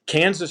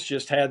Kansas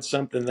just had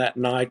something that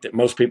night that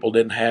most people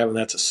didn't have, and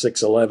that's a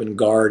 6'11"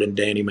 guard and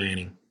Danny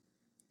Manning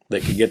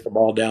that could get the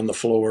ball down the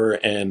floor.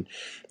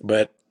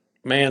 But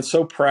man,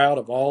 so proud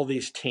of all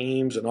these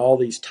teams and all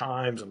these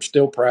times. I'm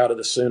still proud of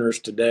the Sooners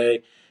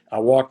today. I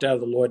walked out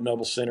of the Lloyd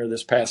Noble Center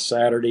this past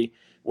Saturday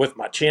with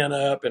my chin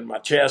up and my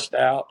chest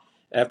out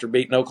after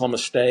beating Oklahoma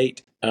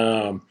State.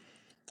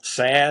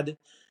 Sad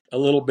a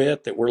little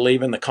bit that we're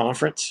leaving the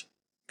conference.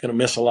 Going to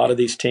miss a lot of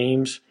these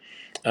teams.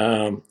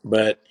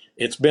 But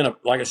it's been,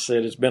 like I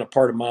said, it's been a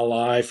part of my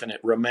life, and it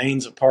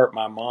remains a part.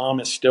 My mom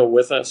is still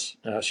with us.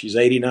 She's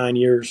 89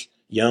 years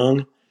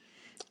young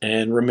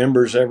and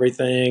remembers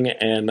everything.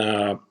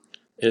 And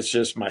it's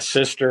just my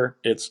sister.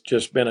 It's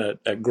just been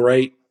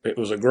it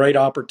was a great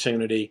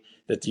opportunity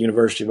that the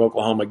University of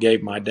Oklahoma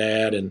gave my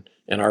dad and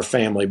our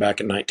family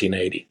back in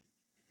 1980.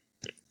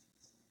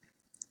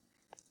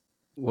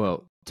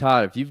 Well,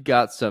 Todd, if you've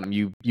got something,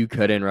 you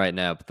cut in right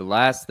now. But the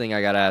last thing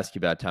I got to ask you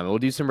about, Tommy, we'll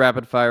do some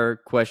rapid fire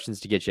questions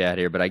to get you out of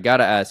here. But I got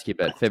to ask you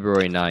about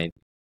February 9th,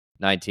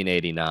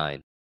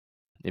 1989.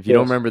 If you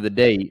don't remember the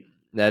date,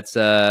 that's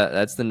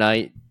the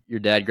night your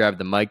dad grabbed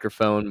the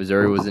microphone.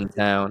 Missouri was in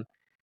town.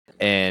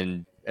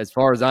 And as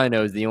far as I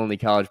know, is the only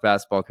college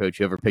basketball coach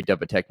who ever picked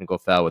up a technical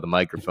foul with a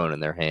microphone in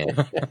their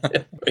hand.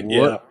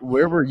 Yeah.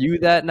 Where were you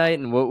that night,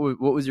 and what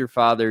was your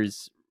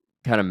father's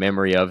kind of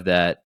memory of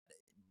that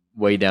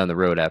way down the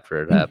road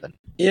after it happened?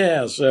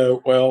 Yeah,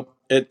 so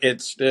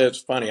it's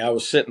funny. I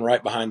was sitting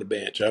right behind the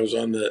bench. I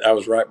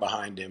was right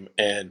behind him,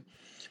 and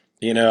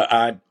you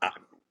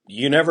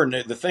never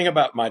knew. The thing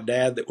about my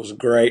dad that was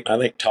great, I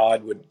think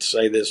Todd would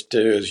say this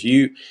too, is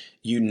you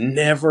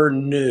never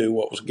knew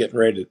what he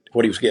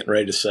was getting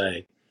ready to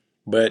say,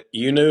 but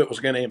you knew it was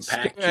going to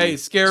impact you. Hey,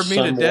 scared me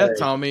to death,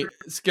 Tommy.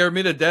 Scared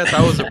me to death.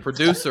 I was a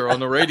producer on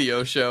the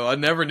radio show. I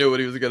never knew what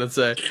he was going to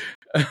say.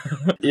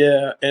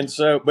 Yeah, and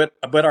so, but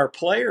our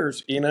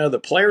players,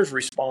 the players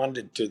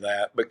responded to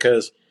that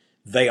because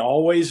they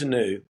always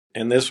knew,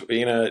 and this,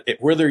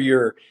 whether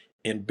you're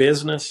in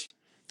business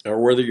or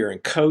whether you're in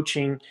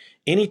coaching,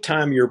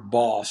 anytime your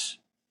boss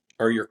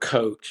or your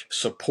coach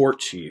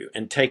supports you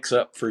and takes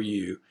up for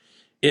you,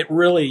 it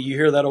really, you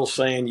hear that old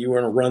saying, you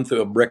want to run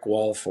through a brick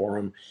wall for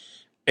them.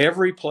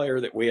 Every player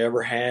that we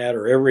ever had,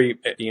 or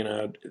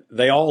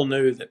they all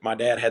knew that my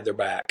dad had their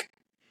back.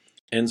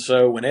 And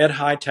so when Ed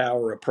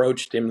Hightower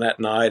approached him that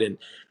night, and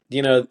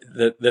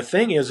the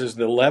thing is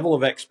the level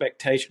of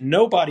expectation.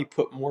 Nobody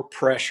put more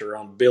pressure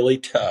on Billy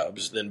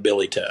Tubbs than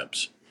Billy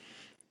Tubbs.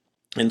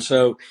 And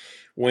so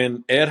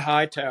when Ed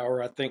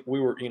Hightower, I think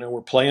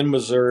we're playing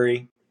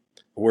Missouri.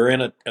 We're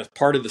in a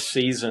part of the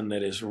season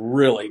that is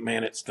really,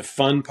 man, it's the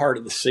fun part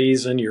of the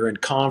season. You're in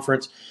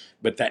conference.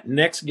 But that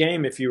next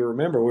game, if you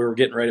remember, we were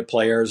getting ready to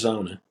play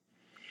Arizona.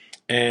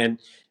 And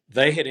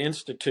they had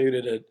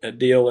instituted a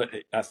deal,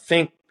 I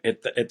think,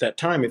 at that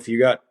time, if you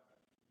got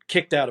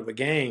kicked out of a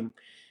game,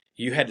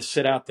 you had to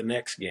sit out the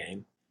next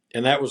game.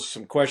 And that was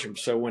some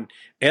questions. So when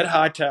Ed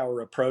Hightower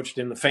approached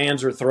him, the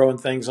fans are throwing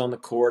things on the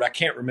court. I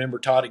can't remember,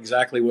 Todd,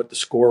 exactly what the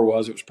score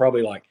was. It was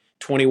probably like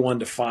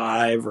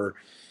 21-5 or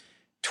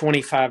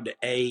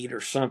 25-8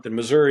 or something.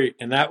 Missouri,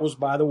 and that was,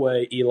 by the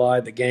way, Eli,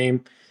 the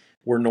game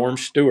where Norm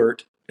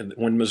Stewart,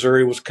 when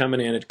Missouri was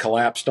coming in, had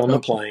collapsed on the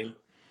plane.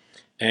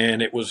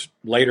 And it was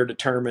later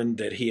determined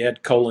that he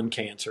had colon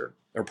cancer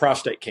or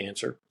prostate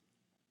cancer.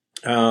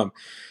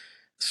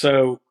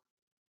 So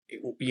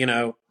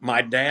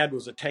my dad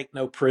was a take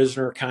no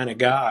prisoner kind of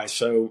guy.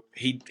 So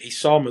he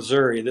saw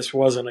Missouri. This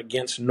wasn't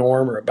against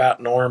Norm or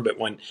about Norm, but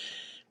when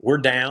we're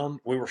down,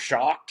 we were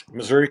shocked.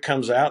 Missouri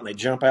comes out and they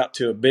jump out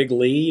to a big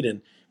lead,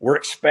 and we're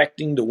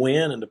expecting to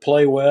win and to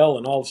play well.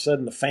 And all of a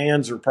sudden, the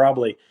fans are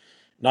probably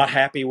not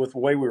happy with the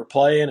way we were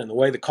playing and the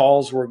way the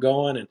calls were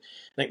going. And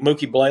I think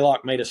Mookie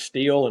Blaylock made a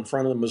steal in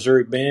front of the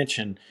Missouri bench,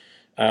 and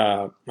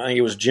I think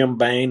it was Jim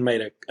Bain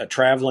made a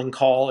traveling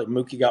call, and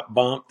Mookie got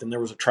bumped, and there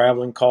was a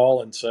traveling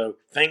call. And so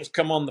things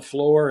come on the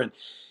floor, and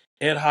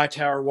Ed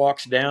Hightower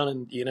walks down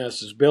and,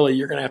 says, Billy,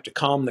 you're going to have to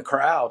calm the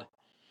crowd.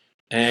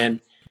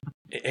 And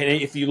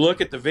if you look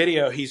at the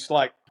video, he's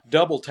like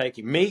double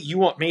taking me. You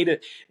want me to?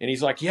 And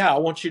he's like, yeah, I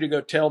want you to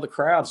go tell the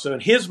crowd. So in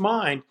his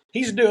mind,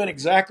 he's doing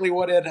exactly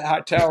what Ed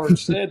Hightower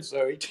said.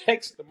 So he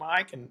takes the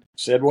mic and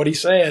said what he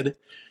said.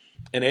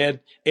 And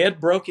Ed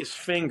broke his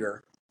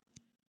finger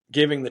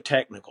giving the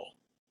technical.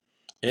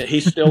 And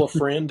he's still a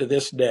friend to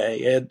this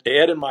day.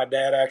 Ed and my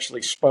dad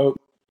actually spoke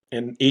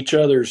in each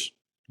other's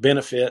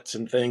benefits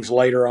and things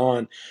later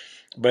on.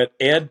 But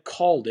Ed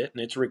called it,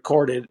 and it's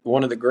recorded,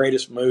 one of the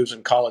greatest moves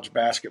in college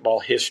basketball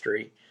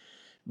history,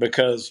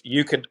 because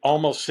you could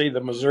almost see the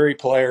Missouri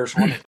players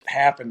when it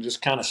happened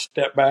just kind of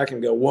step back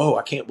and go, whoa,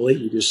 I can't believe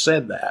you just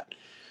said that.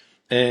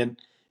 And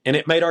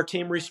it made our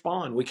team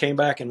respond. We came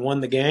back and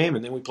won the game,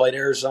 and then we played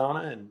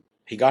Arizona, and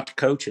he got to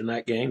coach in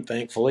that game,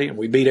 thankfully, and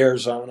we beat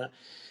Arizona.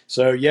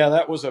 So, yeah,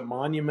 that was a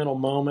monumental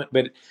moment,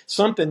 but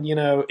something,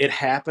 it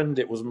happened.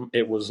 It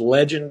was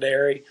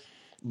legendary,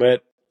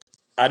 but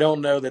I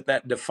don't know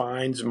that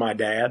defines my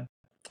dad.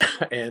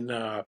 And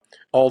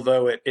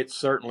although it's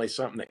certainly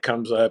something that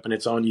comes up and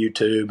it's on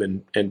YouTube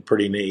and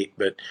pretty neat,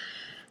 but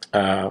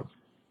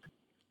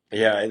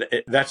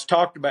that's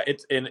talked about.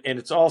 And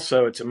it's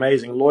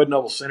amazing. Lloyd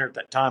Noble Center at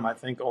that time, I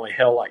think, only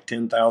held like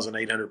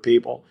 10,800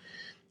 people,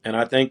 and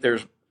I think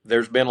there's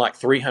been like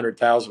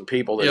 300,000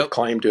 people that have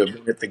claimed to have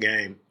been at the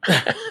game.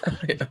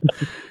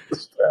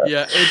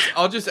 Yeah,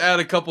 I'll just add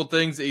a couple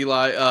things,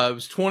 Eli. It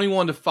was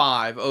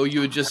 21-5.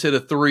 OU had just hit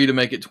a 3 to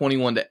make it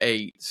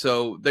 21-8.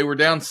 So they were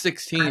down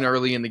 16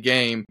 early in the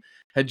game,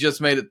 had just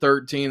made it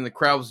 13. The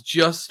crowd was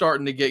just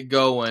starting to get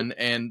going,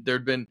 and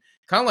there'd been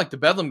kind of like the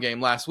Bedlam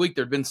game last week.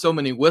 There'd been so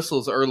many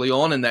whistles early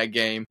on in that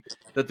game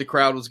that the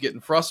crowd was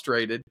getting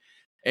frustrated,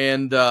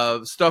 and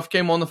stuff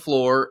came on the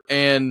floor.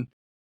 And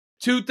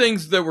two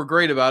things that were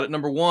great about it.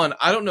 Number one,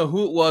 I don't know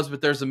who it was,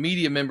 but there's a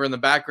media member in the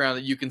background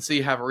that you can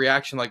see have a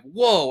reaction like,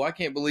 whoa, I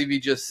can't believe he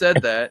just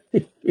said that.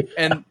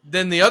 And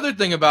then the other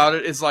thing about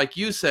it is, like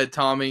you said,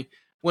 Tommy,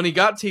 when he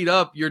got teed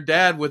up, your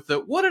dad with the,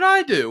 what did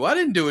I do? I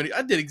didn't do any.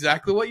 I did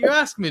exactly what you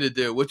asked me to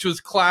do, which was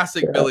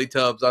classic Billy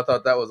Tubbs. I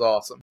thought that was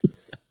awesome.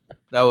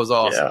 That was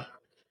awesome.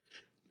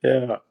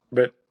 Yeah.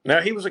 But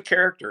no, he was a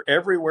character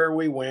everywhere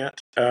we went,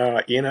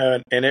 and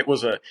it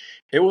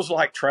was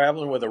like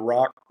traveling with a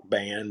rock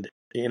band,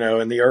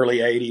 in the early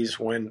 80s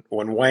when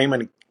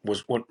Wayman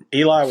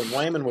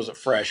was a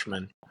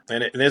freshman.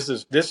 And this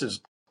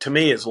is to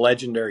me is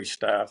legendary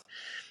stuff.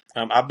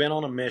 I've been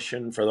on a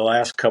mission for the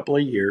last couple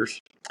of years,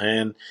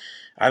 and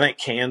I think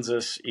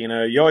Kansas,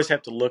 you always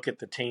have to look at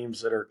the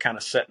teams that are kind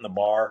of setting the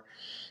bar.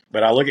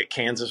 But I look at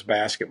Kansas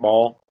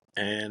basketball,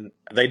 and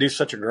they do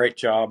such a great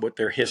job with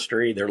their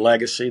history, their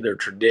legacy, their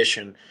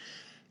tradition.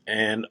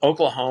 And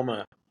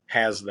Oklahoma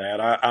has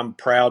that. I'm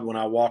proud when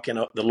I walk in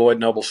the Lloyd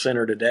Noble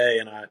Center today,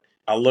 and I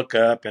look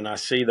up and I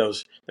see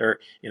those.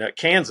 At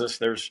Kansas,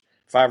 there's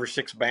 5 or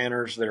 6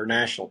 banners that are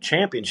national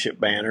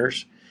championship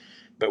banners.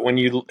 But when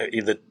you at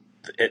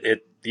the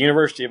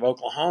University of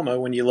Oklahoma,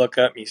 when you look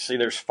up, you see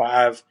there's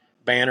 5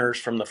 banners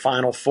from the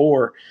Final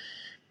Four.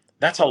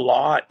 That's a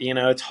lot.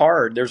 It's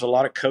hard. There's a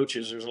lot of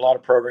coaches. There's a lot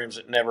of programs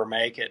that never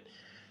make it.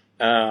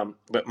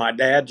 But my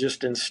dad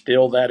just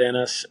instilled that in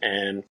us,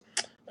 and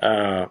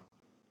it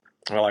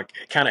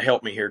kind of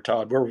helped me here,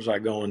 Todd. Where was I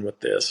going with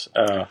this?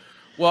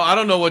 Well, I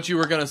don't know what you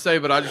were going to say,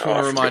 but I just want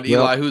to remind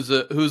Eli, who's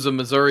a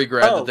Missouri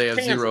grad, that they have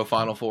Kansas. 0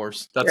 Final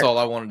Fours. That's all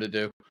I wanted to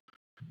do.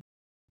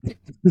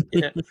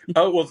 Yeah.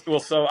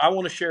 So I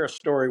want to share a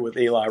story with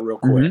Eli real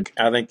quick.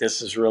 I think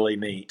this is really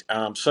neat.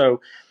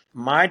 So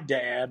my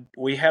dad,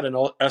 we had an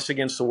us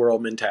against the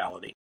world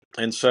mentality.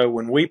 And so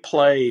when we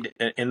played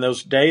in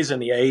those days in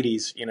the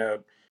 80s,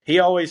 he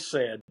always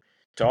said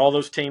to all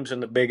those teams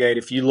in the Big 8,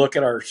 if you look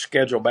at our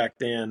schedule back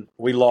then,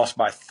 we lost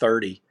by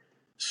 30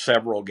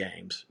 several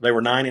games. They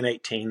were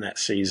 9-18 that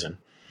season.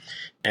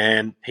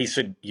 And he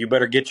said, you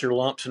better get your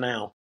lumps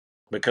now,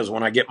 because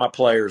when I get my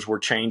players, we're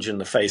changing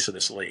the face of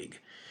this league.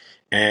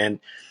 And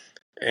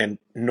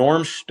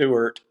Norm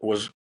Stewart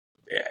was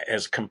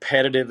as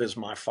competitive as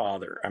my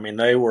father. I mean,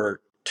 they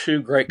were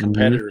two great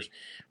competitors.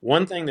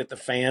 One thing that the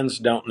fans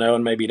don't know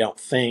and maybe don't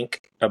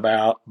think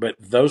about, but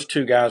those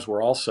two guys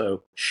were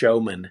also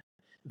showmen.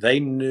 They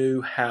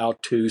knew how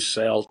to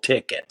sell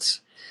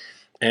tickets.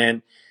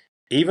 And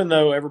even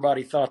though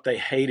everybody thought they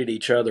hated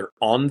each other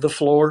on the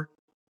floor,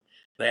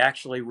 they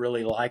actually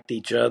really liked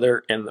each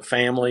other and the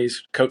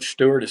families. Coach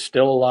Stewart is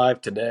still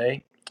alive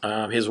today.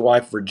 His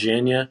wife,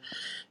 Virginia,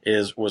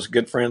 was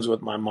good friends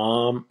with my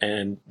mom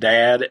and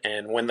dad.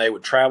 And when they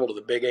would travel to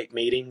the Big 8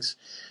 meetings,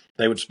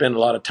 they would spend a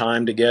lot of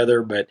time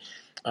together. But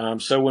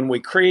so when we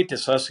create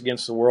this us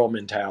against the world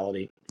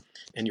mentality,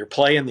 and you're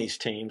playing these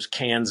teams,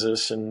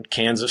 Kansas and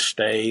Kansas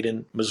State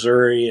and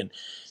Missouri, and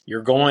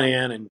you're going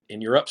in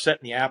and you're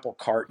upsetting the apple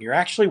cart, and you're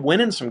actually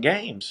winning some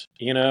games,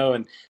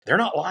 and they're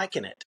not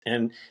liking it.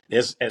 And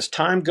as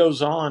time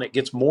goes on, it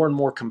gets more and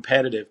more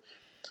competitive.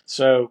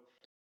 So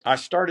I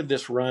started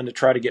this run to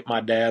try to get my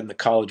dad in the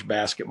College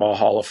Basketball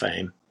Hall of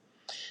Fame.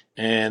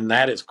 And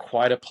that is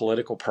quite a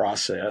political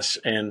process.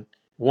 And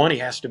one, he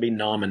has to be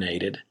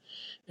nominated.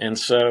 And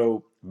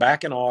so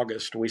back in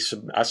August,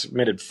 I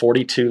submitted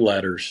 42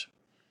 letters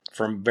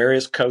from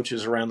various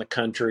coaches around the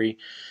country,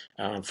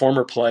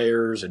 former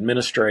players,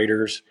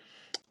 administrators,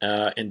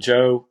 and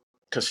Joe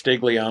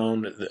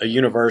Castiglione, a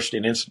university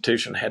and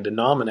institution, had to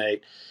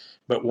nominate.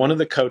 But one of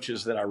the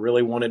coaches that I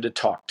really wanted to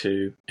talk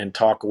to and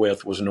talk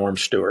with was Norm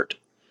Stewart.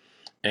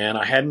 And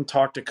I hadn't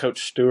talked to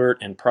Coach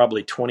Stewart in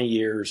probably 20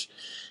 years.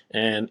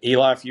 And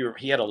Eli,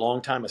 he had a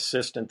longtime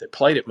assistant that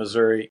played at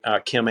Missouri,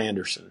 Kim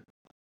Anderson.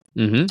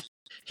 Mm-hmm.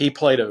 He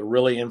played a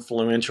really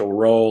influential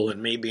role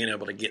in me being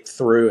able to get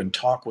through and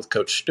talk with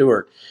Coach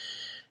Stewart.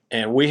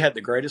 And we had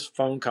the greatest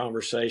phone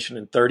conversation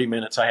in 30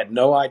 minutes. I had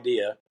no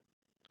idea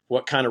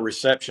what kind of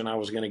reception I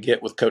was going to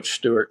get with Coach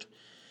Stewart.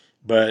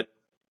 But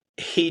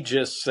he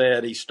just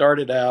said, he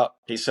started out,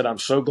 he said, "I'm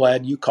so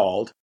glad you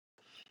called."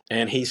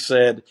 And he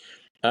said,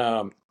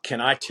 "Can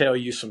I tell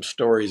you some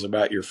stories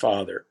about your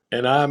father?"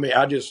 And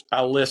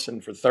I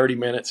listened for 30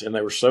 minutes, and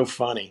they were so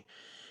funny.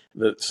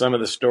 Some of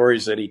the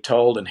stories that he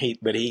told, and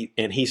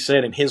he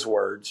said in his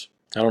words,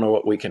 I don't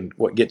know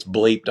what gets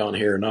bleeped on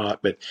here or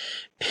not, but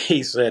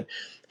he said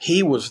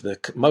he was the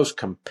most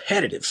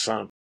competitive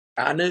son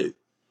I knew,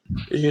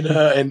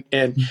 and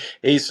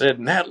he said,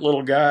 and that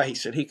little guy, he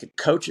said he could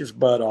coach his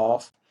butt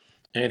off.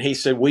 And he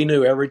said, we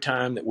knew every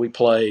time that we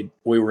played,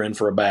 we were in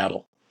for a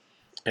battle.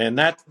 And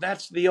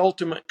that's the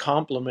ultimate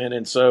compliment.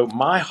 And so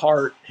my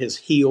heart has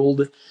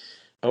healed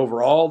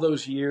over all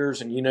those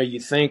years. And, you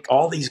think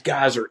all these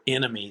guys are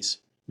enemies,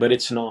 but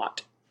it's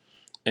not.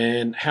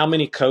 And how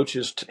many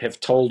coaches have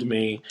told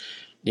me,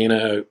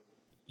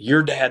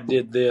 your dad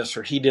did this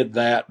or he did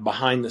that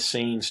behind the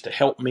scenes to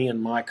help me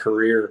in my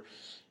career.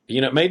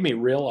 It made me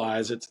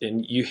realize it.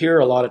 And you hear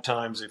a lot of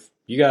times, if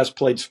you guys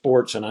played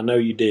sports, and I know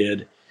you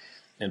did,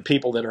 and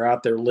people that are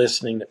out there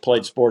listening that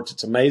played sports,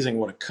 it's amazing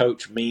what a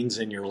coach means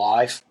in your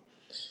life.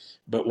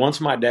 But once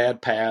my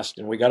dad passed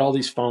and we got all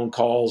these phone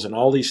calls and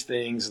all these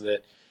things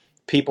that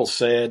people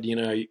said,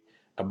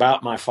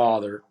 about my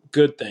father,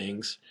 good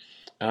things,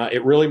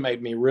 it really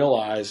made me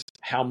realize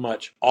how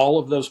much all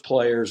of those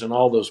players and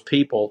all those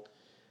people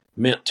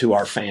meant to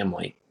our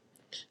family.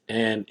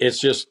 And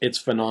it's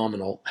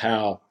phenomenal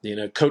how,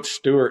 Coach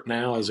Stewart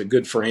now is a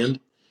good friend.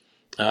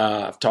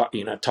 I've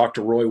talked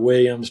to Roy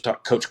Williams,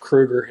 Coach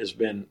Kruger has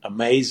been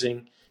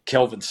amazing.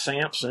 Kelvin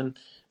Sampson,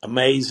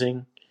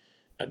 amazing.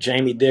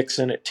 Jamie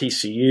Dixon at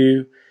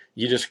TCU.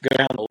 You just go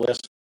down the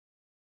list.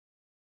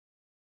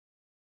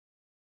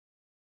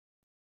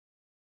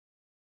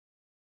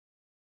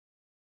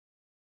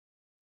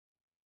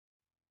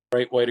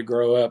 Great way to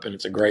grow up, and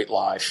it's a great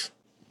life.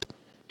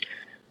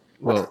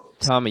 Well,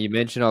 Tommy, you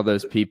mentioned all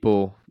those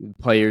people,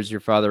 players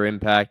your father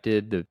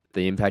impacted,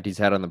 the impact he's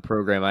had on the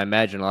program. I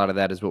imagine a lot of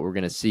that is what we're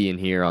going to see in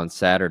here on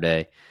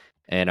Saturday.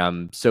 And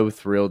I'm so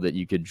thrilled that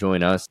you could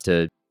join us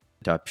to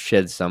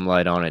shed some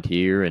light on it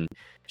here and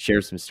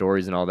share some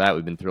stories and all that.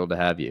 We've been thrilled to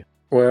have you.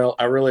 Well,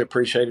 I really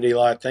appreciate it,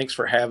 Eli. Thanks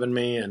for having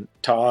me. And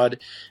Todd,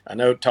 I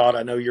know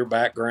your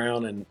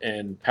background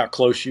and how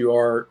close you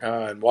are,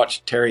 and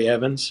watch Terry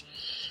Evans.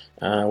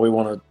 We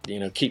want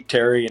to, keep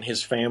Terry and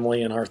his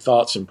family in our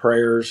thoughts and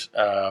prayers,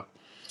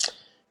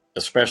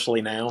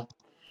 especially now.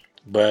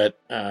 But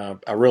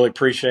I really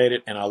appreciate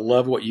it, and I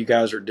love what you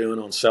guys are doing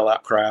on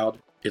Sellout Crowd.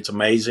 It's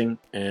amazing,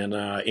 and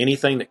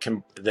anything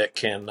that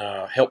can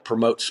help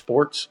promote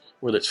sports,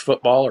 whether it's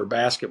football or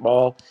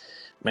basketball,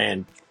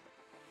 man,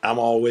 I'm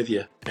all with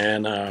you.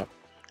 And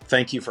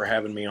thank you for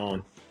having me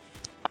on.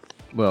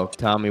 Well,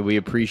 Tommy, we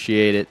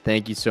appreciate it.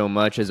 Thank you so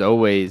much. As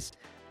always,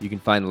 you can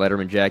find the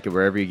Lederman Jacket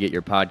wherever you get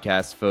your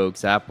podcasts,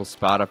 folks. Apple,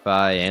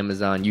 Spotify,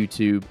 Amazon,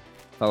 YouTube.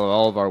 Follow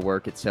all of our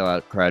work at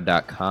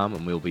selloutcrowd.com,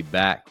 and we'll be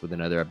back with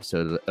another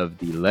episode of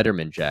the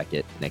Lederman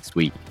Jacket next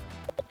week.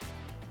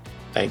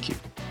 Thank you.